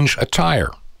change a tire?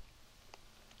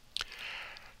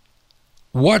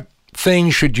 What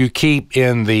things should you keep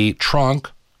in the trunk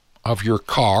of your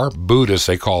car, boot as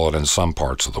they call it in some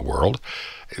parts of the world,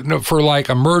 for like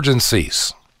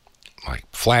emergencies, like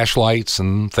flashlights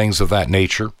and things of that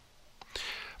nature?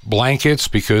 Blankets,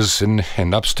 because in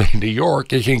upstate New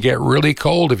York, it can get really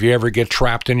cold if you ever get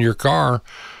trapped in your car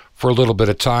for a little bit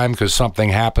of time because something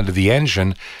happened to the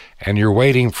engine and you're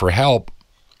waiting for help.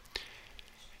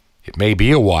 It may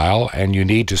be a while and you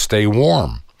need to stay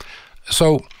warm.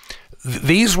 So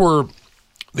these were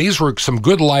some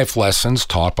good life lessons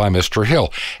taught by Mr.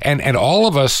 Hill. And all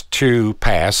of us to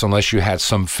pass, unless you had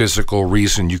some physical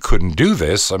reason you couldn't do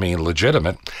this,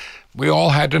 legitimate, we all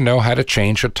had to know how to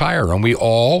change a tire. And we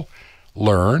all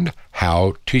learned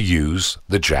how to use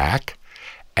the jack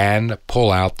and pull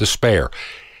out the spare.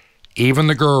 Even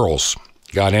the girls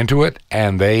got into it,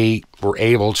 and they were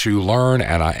able to learn,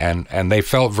 and they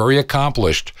felt very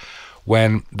accomplished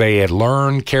when they had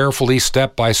learned carefully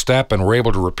step by step and were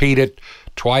able to repeat it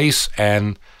twice,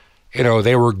 and,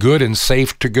 they were good and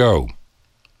safe to go.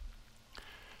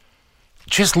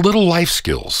 Just little life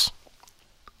skills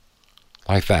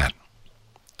like that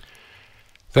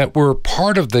were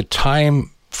part of the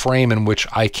time frame in which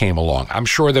I came along. I'm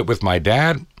sure that with my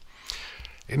dad,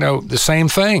 the same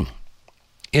thing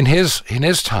in his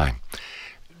time.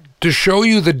 To show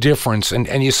you the difference,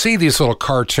 and you see these little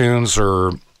cartoons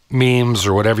or memes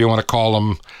or whatever you want to call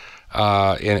them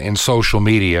in social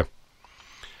media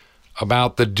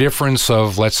about the difference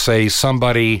of, let's say,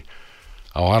 somebody,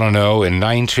 in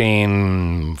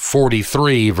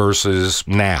 1943 versus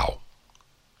now,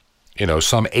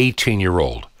 some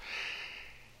 18-year-old.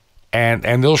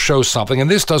 And they'll show something, and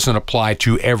this doesn't apply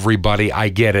to everybody, I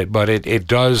get it, but it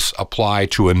does apply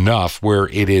to enough where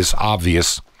it is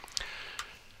obvious.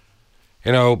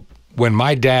 When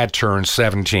my dad turned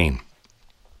 17,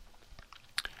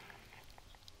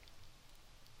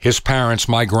 his parents,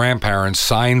 my grandparents,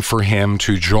 signed for him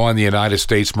to join the United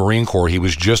States Marine Corps. He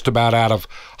was just about out of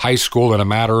high school in a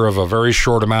matter of a very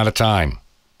short amount of time.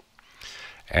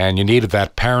 And you needed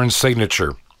that parent's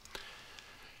signature.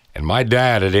 And my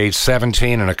dad, at age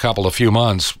 17 and a few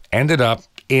months, ended up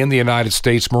in the United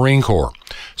States Marine Corps,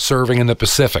 serving in the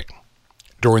Pacific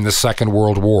during the Second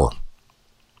World War.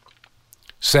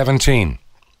 17.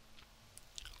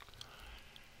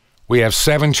 We have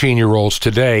 17-year-olds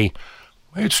today.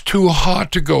 It's too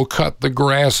hot to go cut the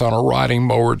grass on a riding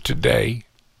mower today.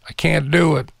 I can't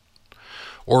do it.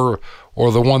 Or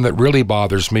the one that really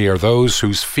bothers me are those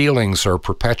whose feelings are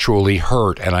perpetually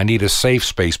hurt, and I need a safe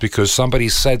space because somebody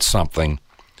said something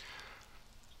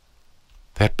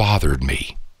that bothered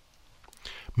me.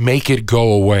 Make it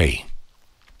go away.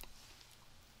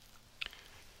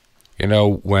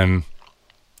 When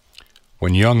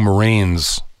young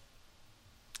Marines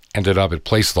ended up at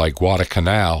places like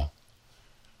Guadalcanal,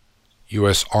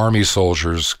 U.S. Army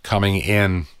soldiers coming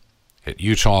in at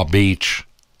Utah Beach,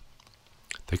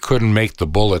 they couldn't make the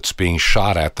bullets being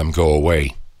shot at them go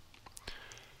away.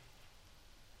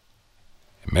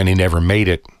 Many never made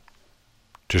it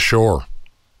to shore.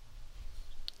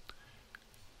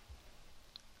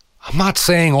 I'm not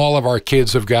saying all of our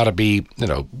kids have got to be,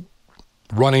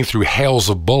 running through hails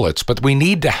of bullets, but we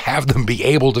need to have them be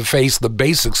able to face the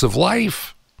basics of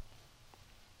life.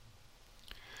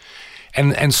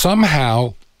 And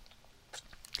somehow,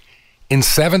 in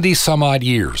 70 some odd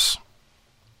years,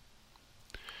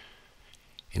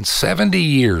 in 70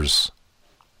 years,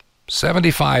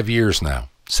 75 years now,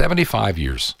 75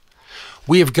 years,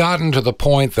 we have gotten to the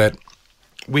point that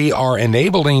we are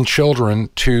enabling children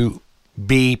to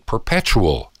be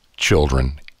perpetual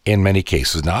children in many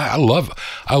cases. Now, I love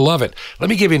it. Let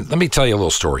me tell you a little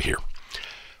story here.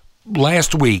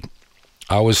 Last week,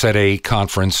 I was at a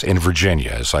conference in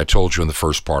Virginia, as I told you in the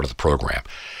first part of the program.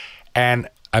 And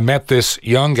I met this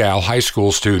young gal, high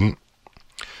school student,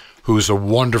 who's a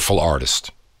wonderful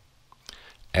artist.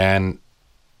 And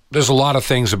there's a lot of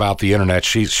things about the internet.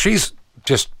 She's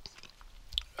just,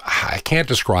 I can't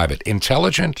describe it,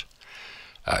 intelligent.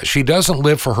 She doesn't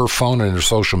live for her phone and her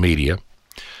social media.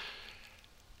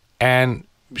 And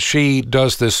she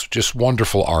does this just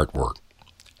wonderful artwork.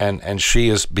 And she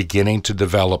is beginning to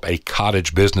develop a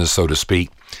cottage business, so to speak,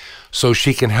 so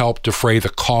she can help defray the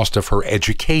cost of her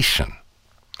education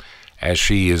as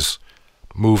she is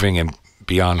moving and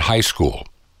beyond high school.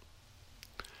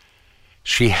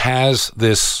 She has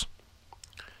this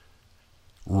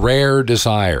rare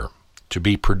desire to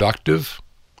be productive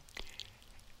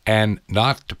and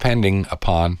not depending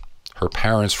upon her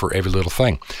parents for every little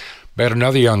thing. Met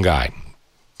another young guy,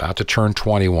 about to turn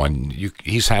 21.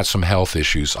 He's had some health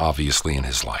issues, obviously, in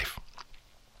his life.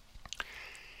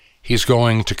 He's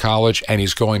going to college and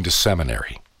he's going to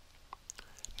seminary.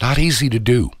 Not easy to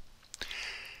do.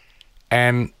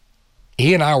 And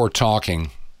he and I were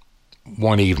talking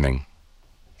one evening.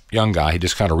 Young guy, he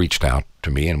just kind of reached out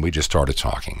to me and we just started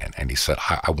talking. And he said,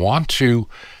 I want to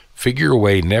figure a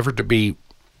way never to be,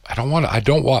 I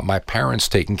don't want my parents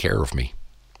taking care of me.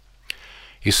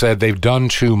 He said, they've done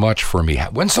too much for me.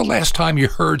 When's the last time you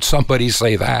heard somebody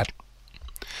say that?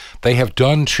 They have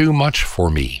done too much for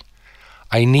me.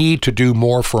 I need to do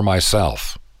more for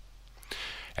myself.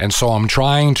 And so I'm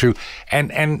trying to,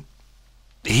 and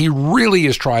he really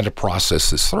is trying to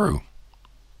process this through.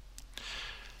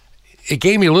 It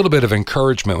gave me a little bit of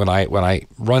encouragement when I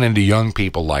run into young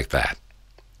people like that,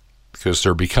 because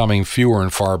they're becoming fewer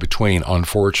and far between,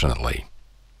 unfortunately,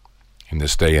 in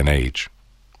this day and age.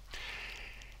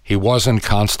 He wasn't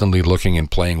constantly looking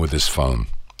and playing with his phone.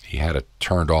 He had it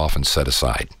turned off and set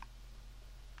aside.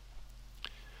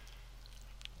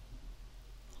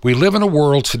 We live in a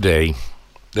world today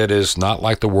that is not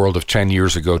like the world of 10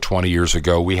 years ago, 20 years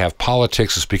ago. We have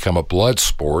politics has become a blood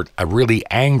sport, a really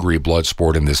angry blood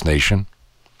sport in this nation.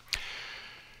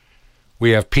 We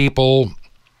have people.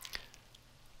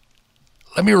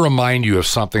 Let me remind you of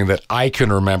something that I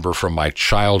can remember from my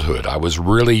childhood. I was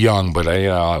really young, but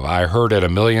I heard it a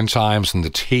million times in the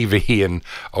TV and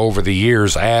over the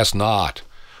years. Ask not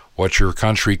what your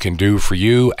country can do for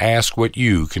you. Ask what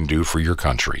you can do for your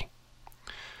country.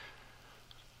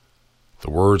 The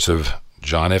words of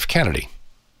John F. Kennedy,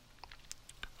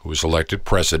 who was elected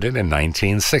president in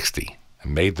 1960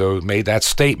 and made that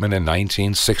statement in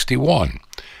 1961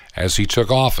 as he took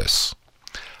office.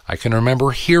 I can remember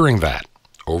hearing that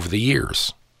over the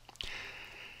years.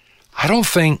 I don't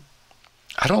think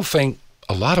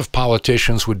a lot of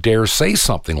politicians would dare say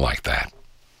something like that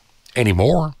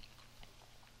anymore.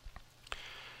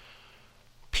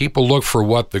 People look for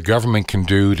what the government can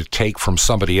do to take from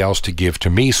somebody else to give to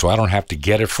me so I don't have to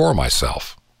get it for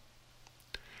myself.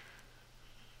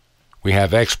 We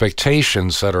have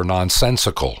expectations that are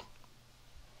nonsensical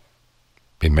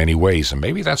in many ways, and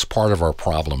maybe that's part of our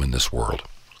problem in this world.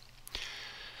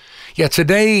 Yeah,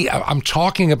 today I'm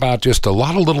talking about just a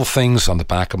lot of little things on the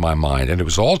back of my mind, and it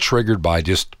was all triggered by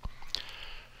just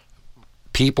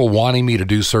people wanting me to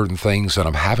do certain things, and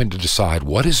I'm having to decide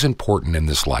what is important in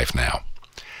this life now.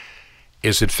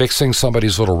 Is it fixing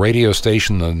somebody's little radio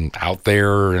station and out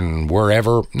there and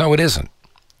wherever? No, it isn't.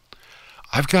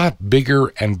 I've got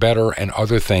bigger and better and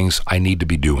other things I need to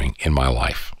be doing in my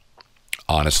life.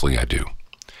 Honestly, I do.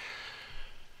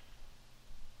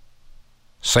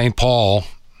 St. Paul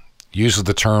uses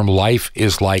the term life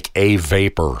is like a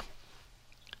vapor.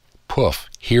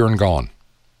 Poof, here and gone.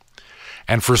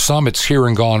 And for some, it's here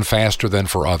and gone faster than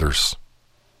for others.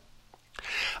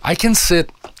 I can sit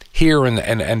here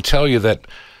and tell you that,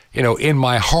 in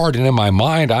my heart and in my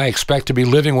mind, I expect to be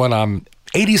living when I'm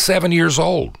 87 years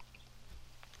old.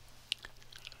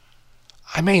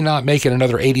 I may not make it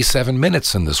another 87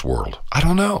 minutes in this world. I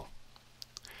don't know.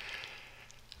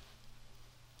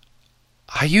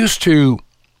 I used to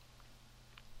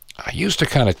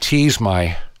kind of tease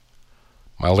my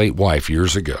late wife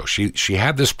years ago. She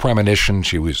had this premonition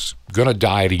she was going to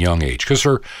die at a young age because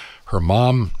her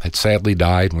mom had sadly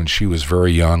died when she was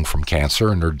very young from cancer,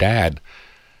 and her dad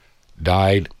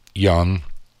died young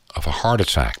of a heart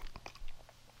attack.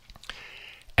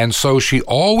 And so she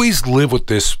always lived with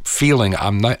this feeling,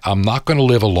 I'm not going to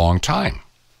live a long time.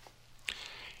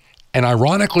 And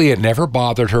ironically, it never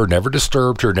bothered her, never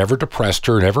disturbed her, never depressed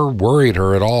her, never worried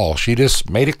her at all. She just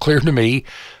made it clear to me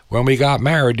when we got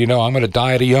married, I'm going to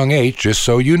die at a young age, just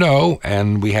so you know,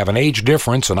 and we have an age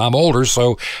difference, and I'm older,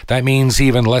 so that means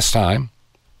even less time.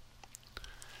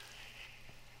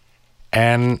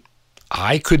 And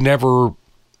I could never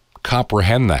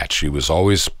comprehend that. She was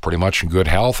always pretty much in good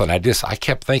health, and I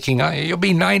kept thinking, you'll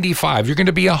be 95, you're going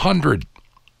to be 100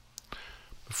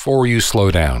 before you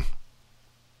slow down.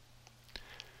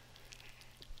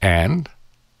 And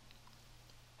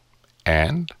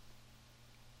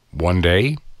one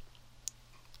day,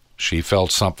 she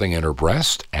felt something in her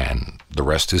breast, and the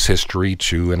rest is history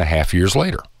 2.5 years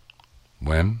later,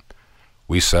 when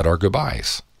we said our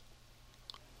goodbyes.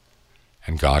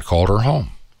 And God called her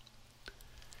home.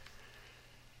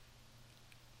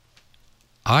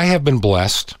 I have been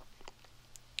blessed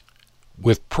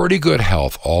with pretty good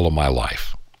health all of my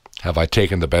life. Have I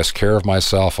taken the best care of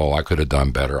myself? Oh, I could have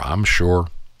done better, I'm sure.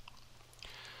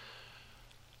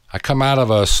 I come out of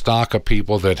a stock of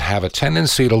people that have a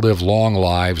tendency to live long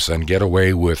lives and get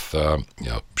away with,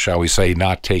 shall we say,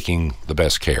 not taking the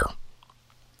best care.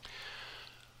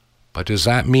 But does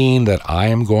that mean that I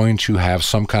am going to have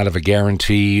some kind of a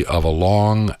guarantee of a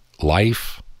long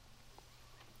life?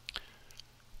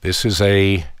 This is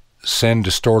a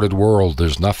sin-distorted world.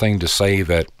 There's nothing to say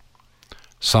that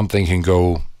something can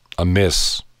go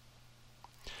amiss.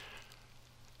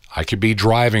 I could be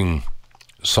driving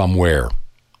somewhere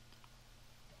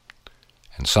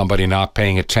and somebody not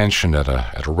paying attention at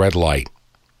a red light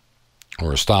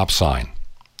or a stop sign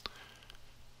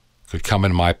could come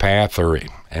in my path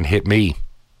and hit me.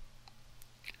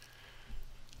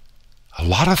 A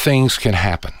lot of things can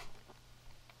happen.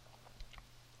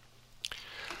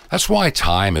 That's why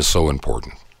time is so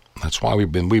important. That's why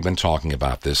we've been talking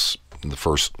about this in the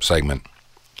first segment.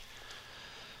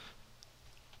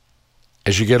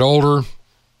 As you get older,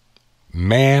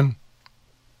 man,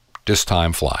 does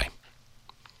time fly.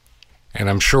 And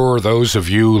I'm sure those of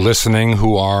you listening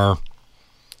who are,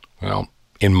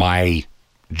 in my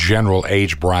general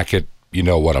age bracket, you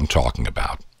know what I'm talking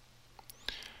about.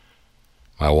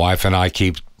 My wife and I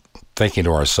keep thinking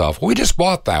to ourselves, well, we just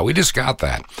bought that. We just got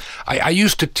that. I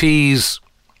used to tease,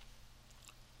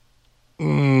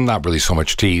 not really so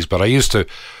much tease, but I used to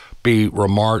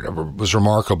was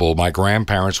remarkable. My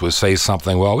grandparents would say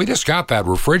something, well, we just got that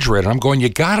refrigerator. I'm going, you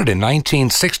got it in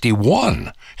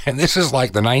 1961, and this is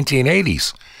like the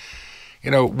 1980s.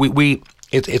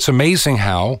 It's amazing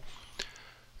how,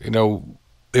 it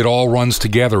all runs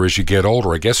together as you get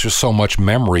older. I guess there's so much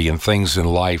memory and things in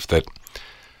life that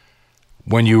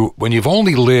when you've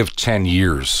only lived 10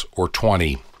 years or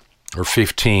 20 or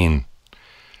 15,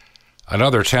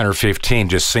 another 10 or 15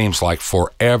 just seems like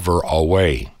forever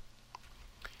away.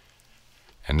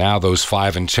 And now those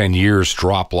 5 and 10 years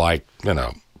drop like,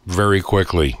 very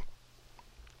quickly.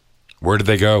 Where did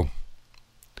they go?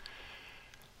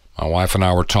 My wife and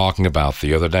I were talking about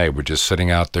the other day. We're just sitting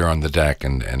out there on the deck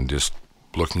and just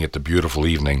looking at the beautiful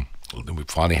evening. We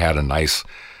finally had a nice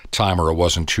time where it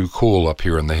wasn't too cool up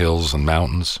here in the hills and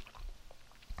mountains.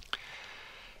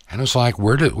 And it was like,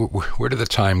 where did the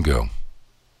time go?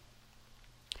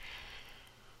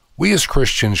 We as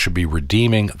Christians should be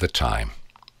redeeming the time.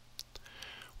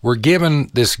 We're given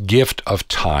this gift of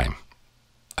time,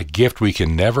 a gift we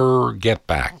can never get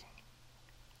back.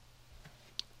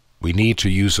 We need to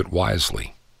use it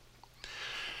wisely.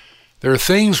 There are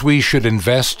things we should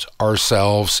invest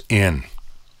ourselves in.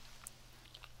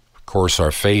 Of course,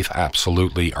 our faith,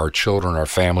 absolutely. Our children, our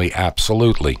family,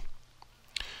 absolutely.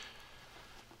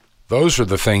 Those are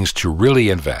the things to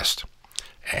really invest.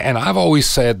 And I've always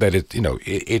said that it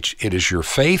is your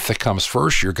faith that comes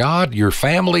first, your God, your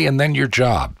family, and then your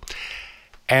job.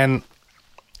 And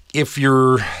if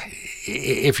your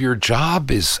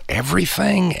job is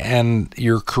everything and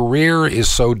your career is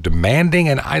so demanding,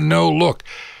 and I know, look,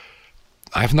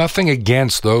 I have nothing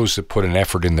against those that put an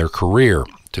effort in their career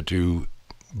to do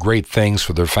great things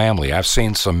for their family. I've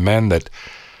seen some men that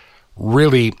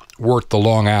really worked the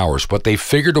long hours, but they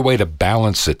figured a way to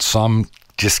balance it. Some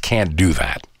just can't do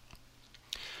that.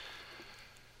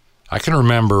 I can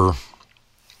remember,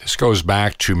 this goes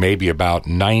back to maybe about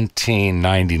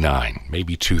 1999,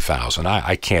 maybe 2000.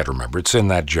 I can't remember. It's in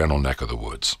that general neck of the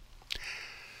woods.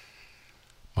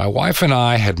 My wife and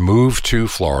I had moved to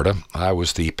Florida. I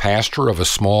was the pastor of a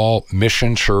small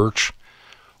mission church,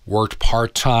 worked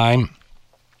part-time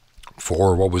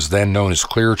for what was then known as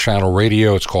Clear Channel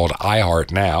Radio. It's called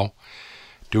iHeart now,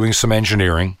 doing some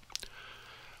engineering.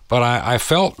 But I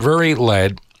felt very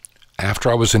led after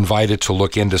I was invited to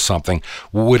look into something.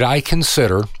 Would I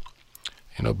consider,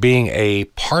 being a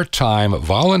part-time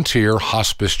volunteer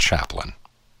hospice chaplain?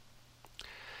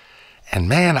 And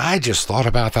man, I just thought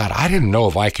about that. I didn't know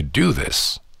if I could do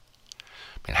this.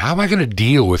 I mean, how am I going to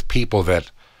deal with people that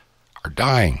are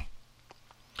dying?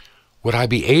 Would I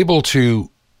be able to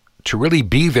really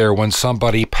be there when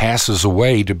somebody passes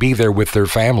away, to be there with their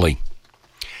family?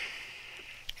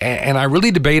 And I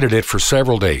really debated it for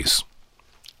several days.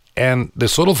 And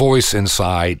this little voice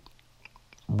inside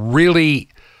really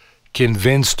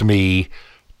convinced me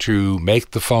to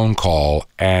make the phone call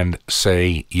and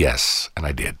say yes, and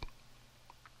I did.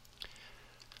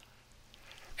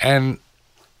 And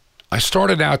I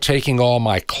started out taking all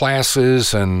my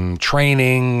classes and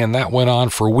training, and that went on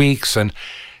for weeks, and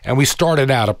we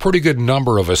started out, a pretty good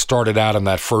number of us started out on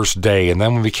that first day, and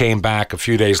then when we came back a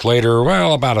few days later,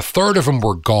 well, about a third of them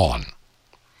were gone.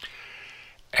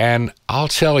 And I'll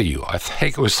tell you, I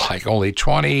think it was like only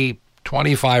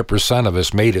 25% of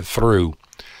us made it through.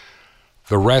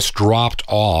 The rest dropped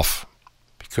off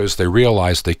because they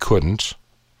realized they couldn't.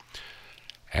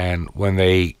 And when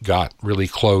they got really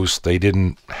close, they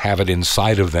didn't have it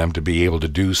inside of them to be able to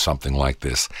do something like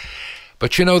this.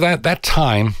 But that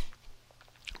time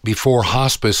before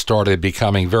hospice started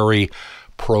becoming very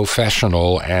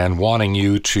professional and wanting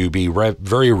you to be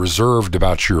very reserved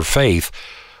about your faith,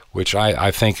 which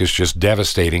I think is just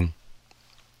devastating.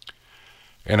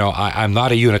 I'm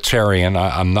not a Unitarian.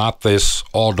 I'm not this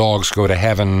all dogs go to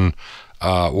heaven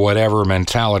whatever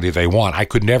mentality they want. I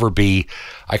could never be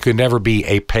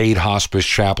a paid hospice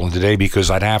chaplain today because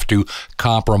I'd have to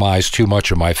compromise too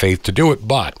much of my faith to do it.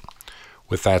 But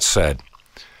with that said,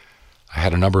 I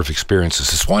had a number of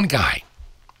experiences. This one guy,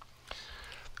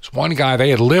 they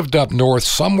had lived up north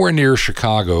somewhere near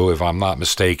Chicago, if I'm not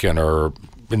mistaken, or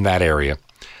in that area.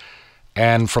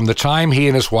 And from the time he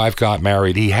and his wife got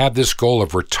married, he had this goal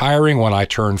of retiring when I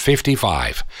turned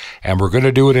 55. And we're going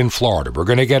to do it in Florida. We're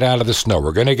going to get out of the snow.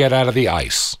 We're going to get out of the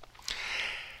ice.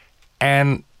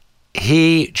 And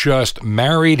he just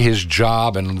married his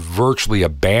job and virtually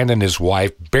abandoned his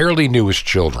wife, barely knew his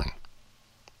children.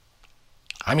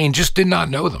 I mean, just did not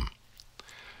know them.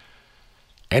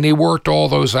 And he worked all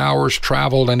those hours,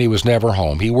 traveled, and he was never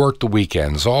home. He worked the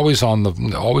weekends, always on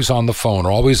the phone,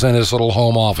 always in his little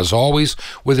home office, always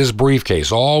with his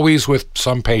briefcase, always with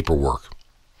some paperwork.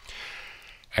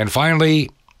 And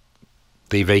finally,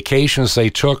 the vacations they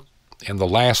took in the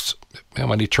last,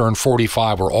 when he turned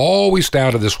 45, were always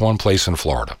down to this one place in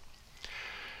Florida.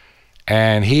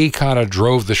 And he kind of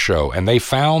drove the show, and they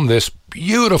found this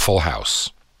beautiful house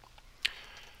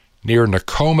near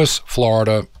Nokomis,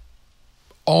 Florida,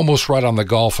 almost right on the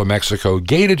Gulf of Mexico,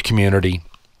 gated community.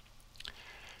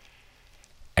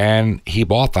 And he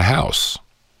bought the house.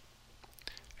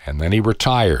 And then he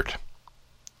retired.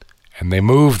 And they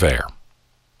moved there.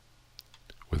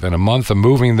 Within a month of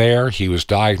moving there, he was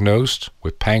diagnosed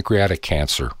with pancreatic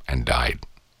cancer and died.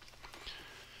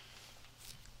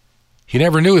 He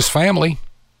never knew his family.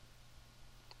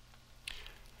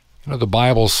 You know, the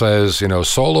Bible says,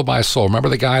 soul by soul. Remember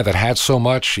the guy that had so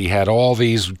much? He had all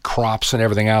these crops and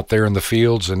everything out there in the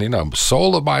fields. And,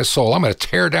 soul by soul, I'm going to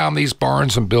tear down these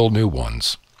barns and build new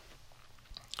ones.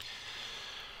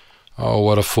 Oh,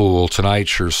 what a fool.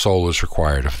 Tonight your soul is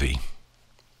required of thee.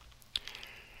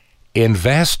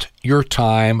 Invest your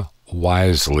time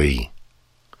wisely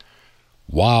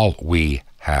while we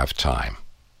have time.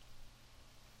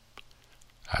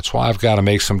 That's why I've got to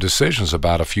make some decisions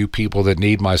about a few people that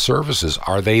need my services.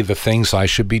 Are they the things I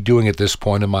should be doing at this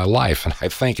point in my life? And I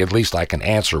think at least I can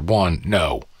answer one,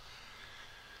 no.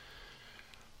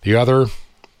 The other,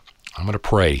 I'm going to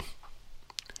pray.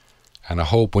 And I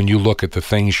hope when you look at the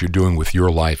things you're doing with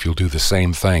your life, you'll do the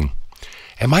same thing.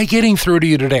 Am I getting through to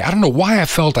you today? I don't know why I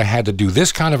felt I had to do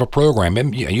this kind of a program.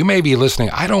 You may be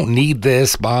listening, I don't need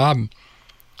this, Bob.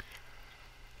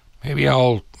 Maybe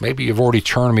you've already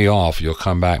turned me off. You'll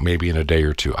come back maybe in a day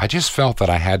or two. I just felt that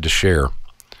I had to share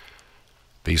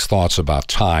these thoughts about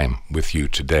time with you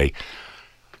today.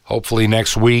 Hopefully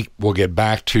next week we'll get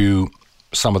back to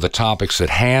some of the topics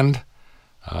at hand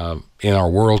in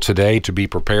our world today. To be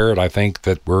prepared, I think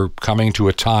that we're coming to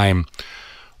a time,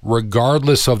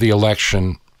 regardless of the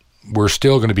election, we're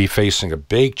still going to be facing a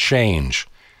big change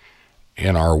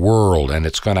in our world, and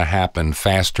it's going to happen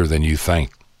faster than you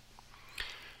think.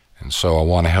 And so I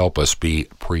want to help us be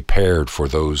prepared for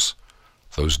those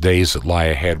days that lie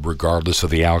ahead, regardless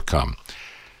of the outcome.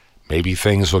 Maybe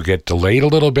things will get delayed a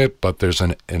little bit, but there's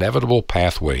an inevitable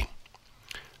pathway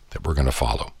that we're going to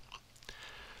follow.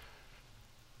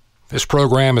 This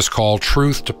program is called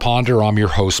Truth to Ponder. I'm your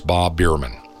host, Bob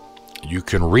Bierman. You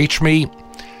can reach me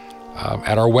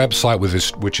at our website,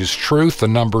 which is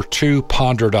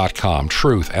truth2ponder.com.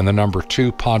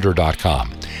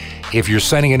 Truth2ponder.com. If you're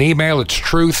sending an email, it's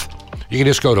truth. You can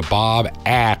just go to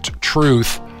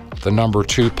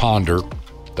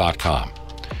bob@truth2ponder.com.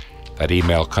 That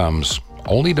email comes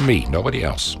only to me, nobody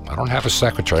else. I don't have a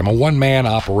secretary. I'm a one-man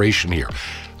operation here.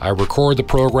 I record the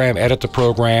program, edit the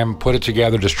program, put it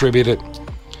together, distribute it,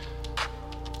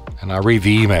 and I read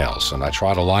the emails, and I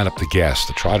try to line up the guests,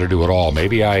 to try to do it all.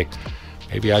 Maybe I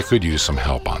could use some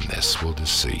help on this. We'll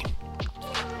just see.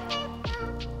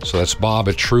 So that's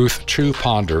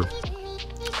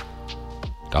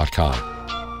bob@truth2ponder.com.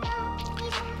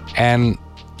 And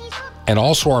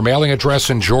also our mailing address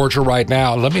in Georgia right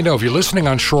now. Let me know if you're listening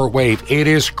on shortwave. It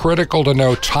is critical to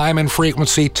know time and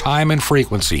frequency, because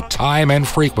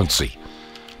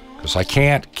I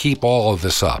can't keep all of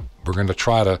this up. We're going to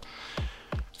try to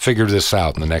figure this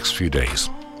out in the next few days.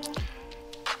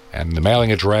 And the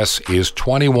mailing address is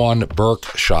 21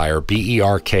 Berkshire,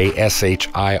 Berkshire,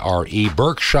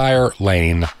 Berkshire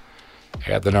Lane.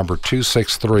 Add the number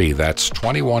 263. That's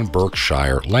 21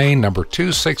 Berkshire Lane, number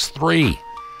 263.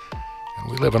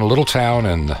 And we live in a little town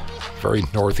in the very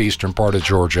northeastern part of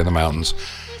Georgia in the mountains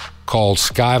called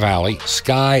Sky Valley,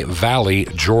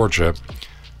 Georgia,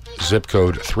 zip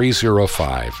code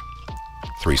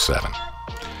 30537.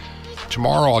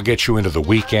 Tomorrow I'll get you into the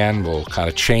weekend. We'll kind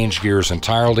of change gears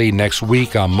entirely. Next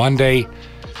week on Monday,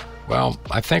 well,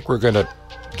 I think we're going to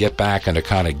get back into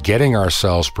kind of getting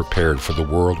ourselves prepared for the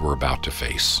world we're about to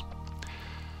face.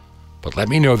 But let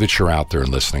me know that you're out there and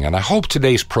listening. And I hope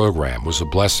today's program was a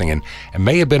blessing and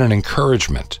may have been an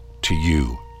encouragement to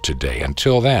you today.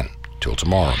 Until then, till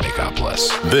tomorrow, may God bless.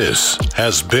 This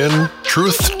has been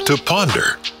Truth to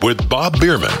Ponder with Bob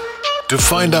Bierman. To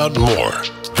find out more,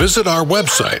 visit our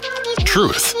website,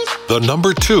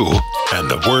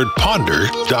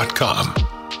 truth2ponder.com.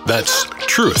 That's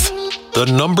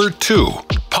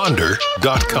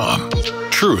truth2ponder.com.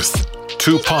 Truth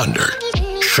to Ponder,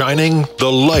 shining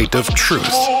the light of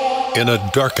truth in a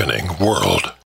darkening world.